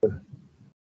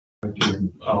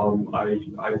you.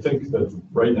 I think that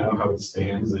right now how it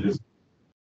stands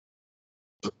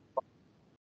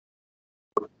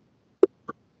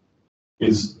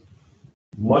is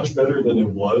much better than it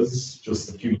was just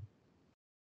a few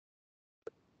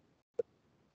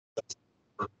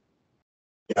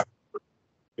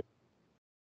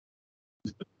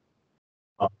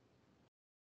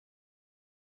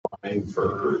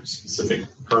for specific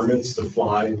permits to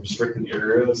fly in restricted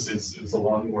areas is a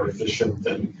lot more efficient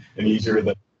and easier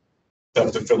than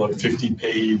have to fill out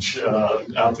 50-page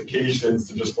applications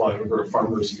to just fly over a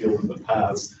farmer's field in the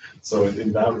past. So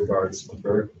in that regard, it's much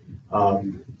better.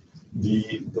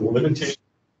 The limitation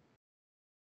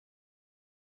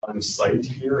on site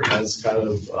here has kind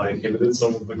of inhibited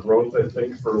some of the growth, I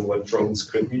think, for what drones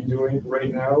could be doing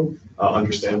right now.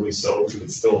 Understandably so, because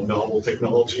it's still a novel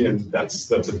technology, and that's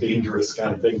a dangerous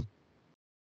kind of thing.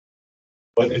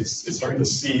 But it's starting to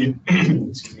see,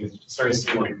 excuse me, starting to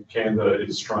see like Canada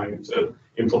is trying to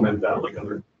implement that like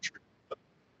other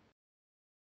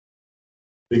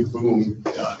big boom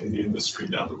in the industry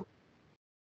down the road.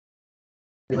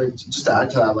 Like just to add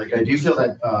to that, like I do feel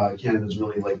that Canada's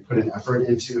really like put an effort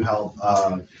into help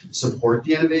support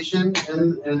the innovation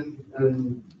in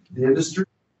the industry.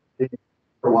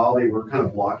 For a while, they were kind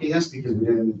of blocking us because we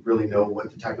didn't really know what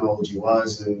the technology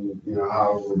was and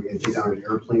how we're going to take down an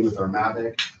airplane with our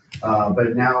Mavic.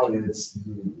 But now everything's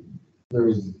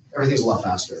a lot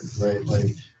faster, right?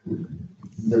 Like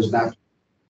there's that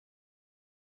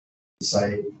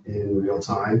site in real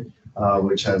time.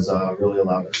 Which has really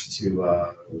allowed us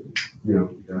to,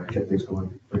 get things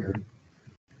going quicker.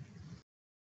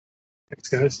 Thanks,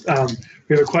 guys.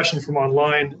 We have a question from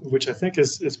online, which I think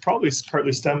is probably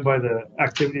partly stemmed by the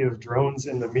activity of drones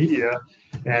in the media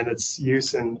and its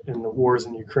use in the wars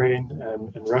in Ukraine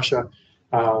and Russia.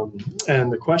 And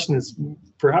the question is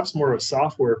perhaps more of a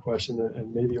software question,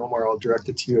 and maybe Omar, I'll direct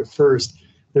it to you at first.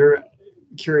 They're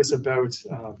curious about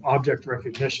object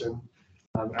recognition.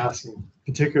 Asking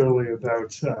particularly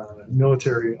about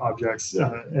military objects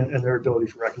and their ability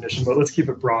for recognition, but let's keep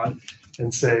it broad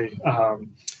and say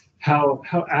how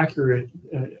accurate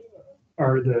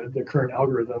are the current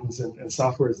algorithms and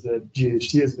softwares that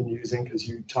GHD has been using, because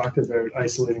you talked about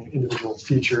isolating individual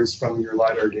features from your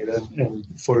LiDAR data and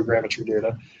photogrammetry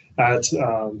data at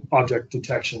object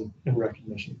detection and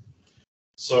recognition.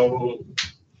 So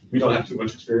we don't have too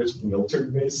much experience with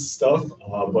military-based stuff,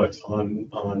 but on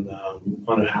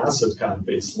an asset kind of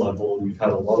base level, we've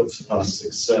had a lot of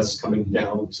success coming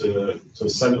down to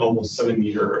almost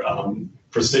 7-meter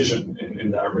precision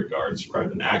in that regards, rather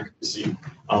than accuracy,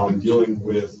 dealing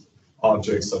with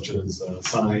objects such as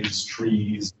signs,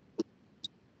 trees,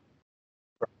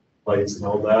 lights, and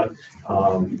all that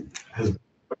has been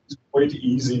quite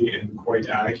easy and quite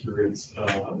accurate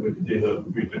with data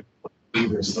we've been.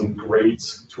 There's some great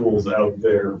tools out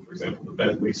there, for example, the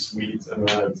Bentley Suite and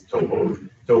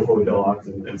Topo Dot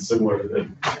and similar that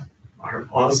are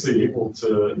honestly able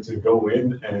to go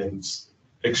in and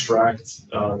extract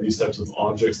these types of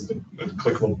objects at the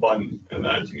click of a button, and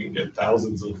that you can get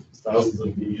thousands of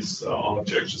these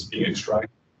objects just being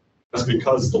extracted. That's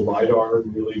because the LiDAR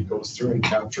really goes through and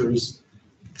captures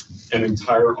an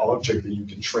entire object that you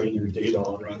can train your data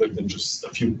on, rather than just a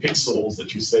few pixels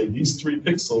that you say these 3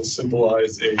 pixels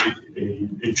symbolize a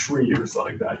tree or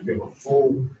something like that. You have a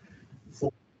full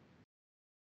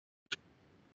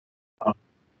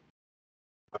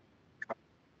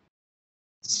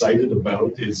excited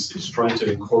about is trying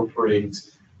to incorporate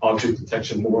object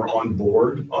detection more on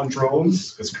board on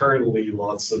drones, because currently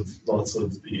lots of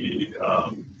the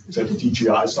for example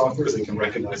DJI software, they can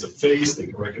recognize a face, they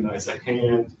can recognize a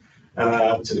hand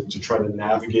to try to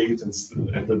navigate and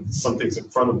something's in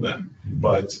front of them.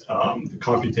 But the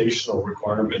computational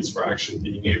requirements for actually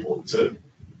being able to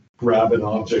grab an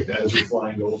object as you're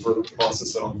flying over,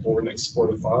 process it on board, and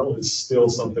export a file is still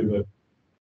something that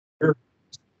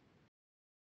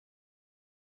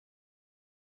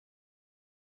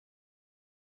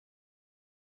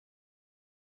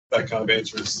that kind of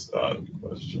answers the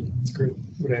question. That's great.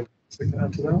 Would anyone like to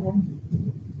add to that one?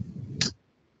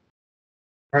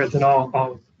 All right, then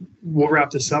we'll wrap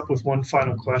this up with one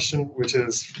final question, which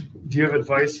is, do you have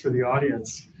advice for the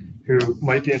audience who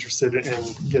might be interested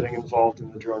in getting involved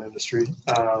in the drone industry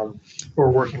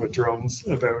or working with drones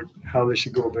about how they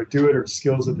should go about doing it, or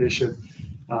skills that they should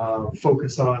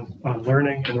focus on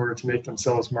learning in order to make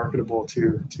themselves marketable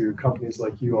to companies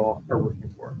like you all are working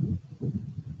for?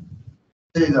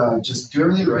 Just do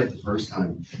everything right the first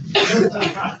time.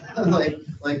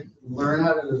 like learn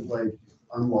how to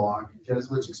unlock, get as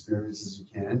much experience as you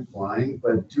can flying,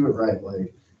 but do it right.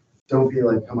 Like, don't be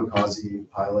like kamikaze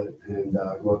pilot and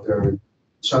go out there and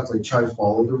try to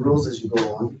follow the rules as you go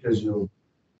along, because you'll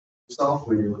yourself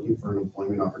when you're looking for an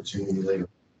employment opportunity later.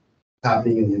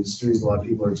 Happening in the industry is a lot of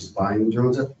people are just buying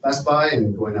drones at Best Buy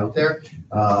and going out there,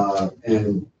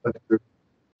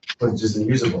 but just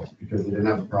unusable because they didn't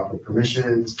have the proper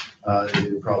permissions, they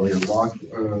didn't probably unlock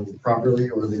properly,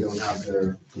 or they don't have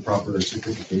the proper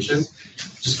certifications.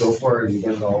 Just go for it and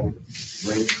get it all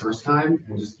right first time,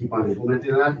 and just keep on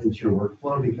implementing that into your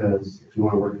workflow, because if you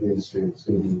want to work in the industry, it's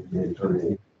going to be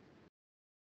mandatory.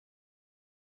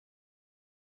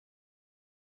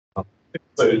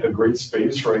 It's a great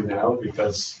space right now,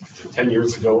 because 10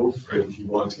 years ago, if you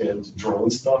want to get into drone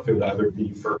stuff, it would either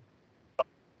be for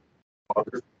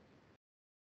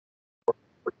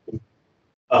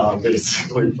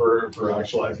basically for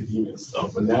actual academia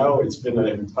stuff. But now it's been an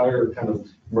entire kind of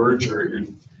merger. You're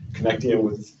connecting it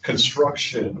with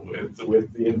construction,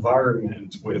 with the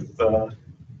environment, with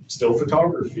still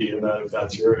photography, and if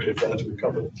that's your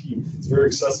cup of tea, it's very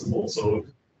accessible. So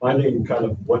finding kind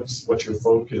of what your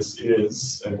focus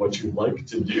is and what you like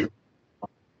to do.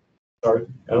 And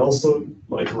also,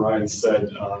 like Ryan said,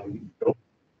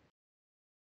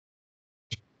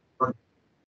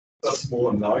 accessible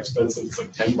and not expensive. It's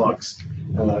like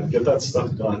 $10. Get that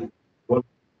stuff done.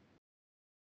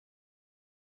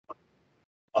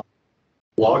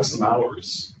 Log some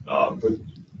hours. But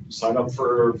sign up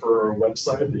for a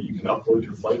website that you can upload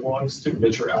your flight logs to.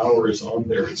 Get your hours on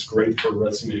there. It's great for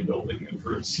resume building and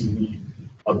for CV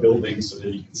building, so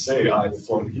that you can say, I've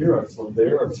flown here, I've flown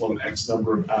there, I've flown X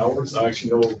number of hours. I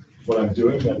actually know what I'm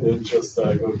doing. I didn't just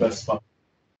go to Best Buy.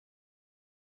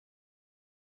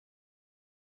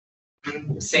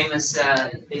 Same as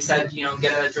they said,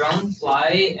 get a drone,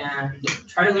 fly, and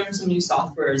try to learn some new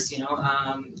softwares. You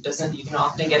can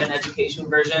often get an education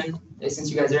version since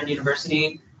you guys are in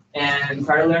university, and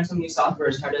try to learn some new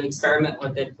softwares. Try to experiment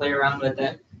with it, play around with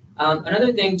it.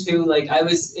 Another thing too, like I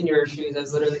was in your shoes. I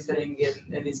was literally sitting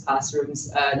in these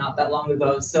classrooms not that long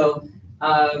ago. So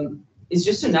it's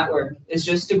just to network. It's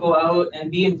just to go out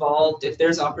and be involved. If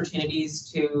there's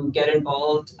opportunities to get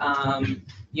involved,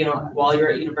 while you're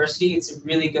at university, it's a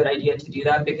really good idea to do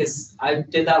that, because I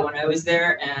did that when I was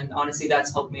there, and honestly,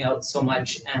 that's helped me out so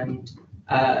much. And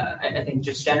I think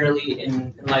just generally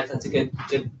in life, that's a good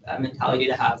mentality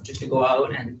to have, just to go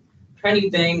out and try new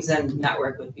things and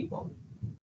network with people.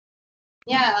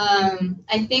 Yeah,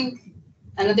 I think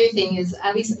another thing is,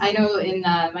 at least I know in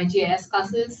my GIS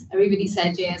classes, everybody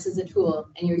said GIS is a tool,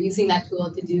 and you're using that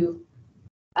tool to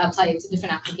apply it to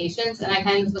different applications. And I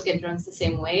kind of look at drones the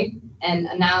same way. And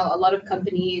now a lot of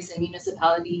companies and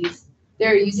municipalities,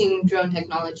 they're using drone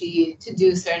technology to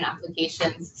do certain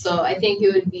applications. So I think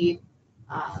it would be,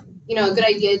 a good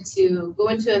idea to go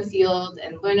into a field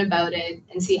and learn about it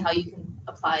and see how you can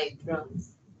apply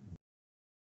drones.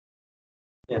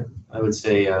 Yeah, I would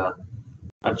say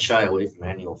not shy away from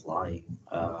manual flying.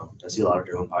 I see a lot of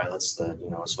drone pilots that,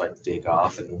 swipe the take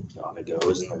off and off it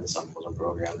goes, and then something wasn't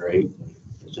programmed right.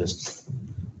 It's just,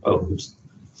 oops.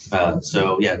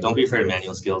 So yeah, don't be afraid of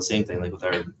manual skills. Same thing like with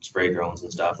our spray drones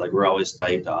and stuff. Like we're always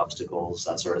tight to obstacles,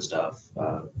 that sort of stuff.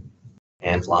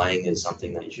 And flying is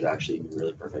something that you should actually be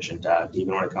really proficient at,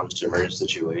 even when it comes to emergency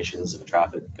situations, if a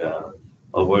traffic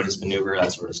avoidance maneuver,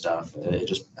 that sort of stuff.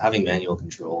 Just having manual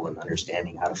control and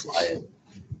understanding how to fly it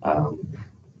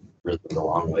really goes a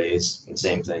long ways. And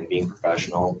same thing, being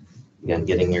professional, again,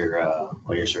 getting your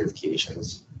all your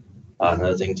certifications.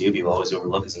 Another thing too, people always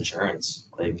overlook is insurance.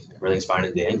 Like everything's fine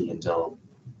and dandy until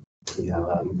you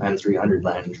have M300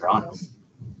 land in Toronto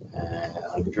and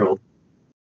uncontrolled.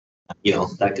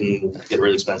 That can get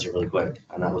really expensive really quick.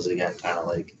 And that was again kind of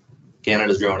like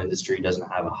Canada's drone industry doesn't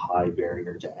have a high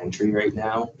barrier to entry right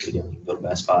now. You can go to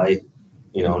Best Buy,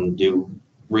 and do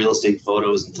real estate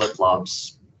photos and flip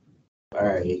flops. All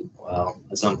right, well,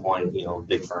 at some point,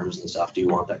 big firms and stuff do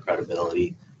want that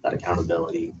credibility, that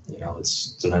accountability.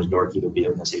 It's sometimes dorky to be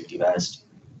in a safety vest,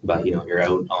 but you're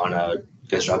out on a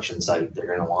construction site, they're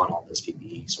going to want all this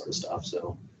PPE sort of stuff.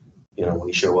 So, when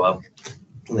you show up,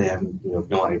 they have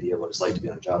no idea what it's like to be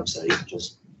on a job site.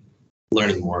 Just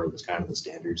learning more of this kind of the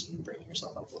standards and bringing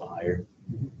yourself up a little higher.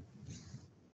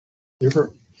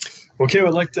 Super. Okay,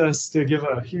 I'd like us to give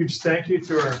a huge thank you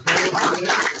to our panelists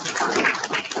today.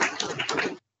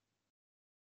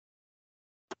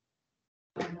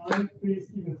 Please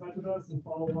keep in touch with us and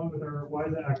follow along with our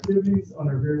WISA activities on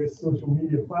our various social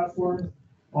media platforms.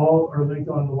 All are linked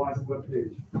on the WISA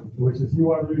webpage, which is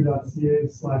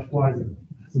uwaterloo.ca/WISA.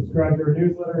 Subscribe to our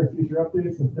newsletter and future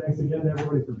updates. And thanks again to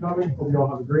everybody for coming. Hope you all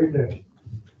have a great day.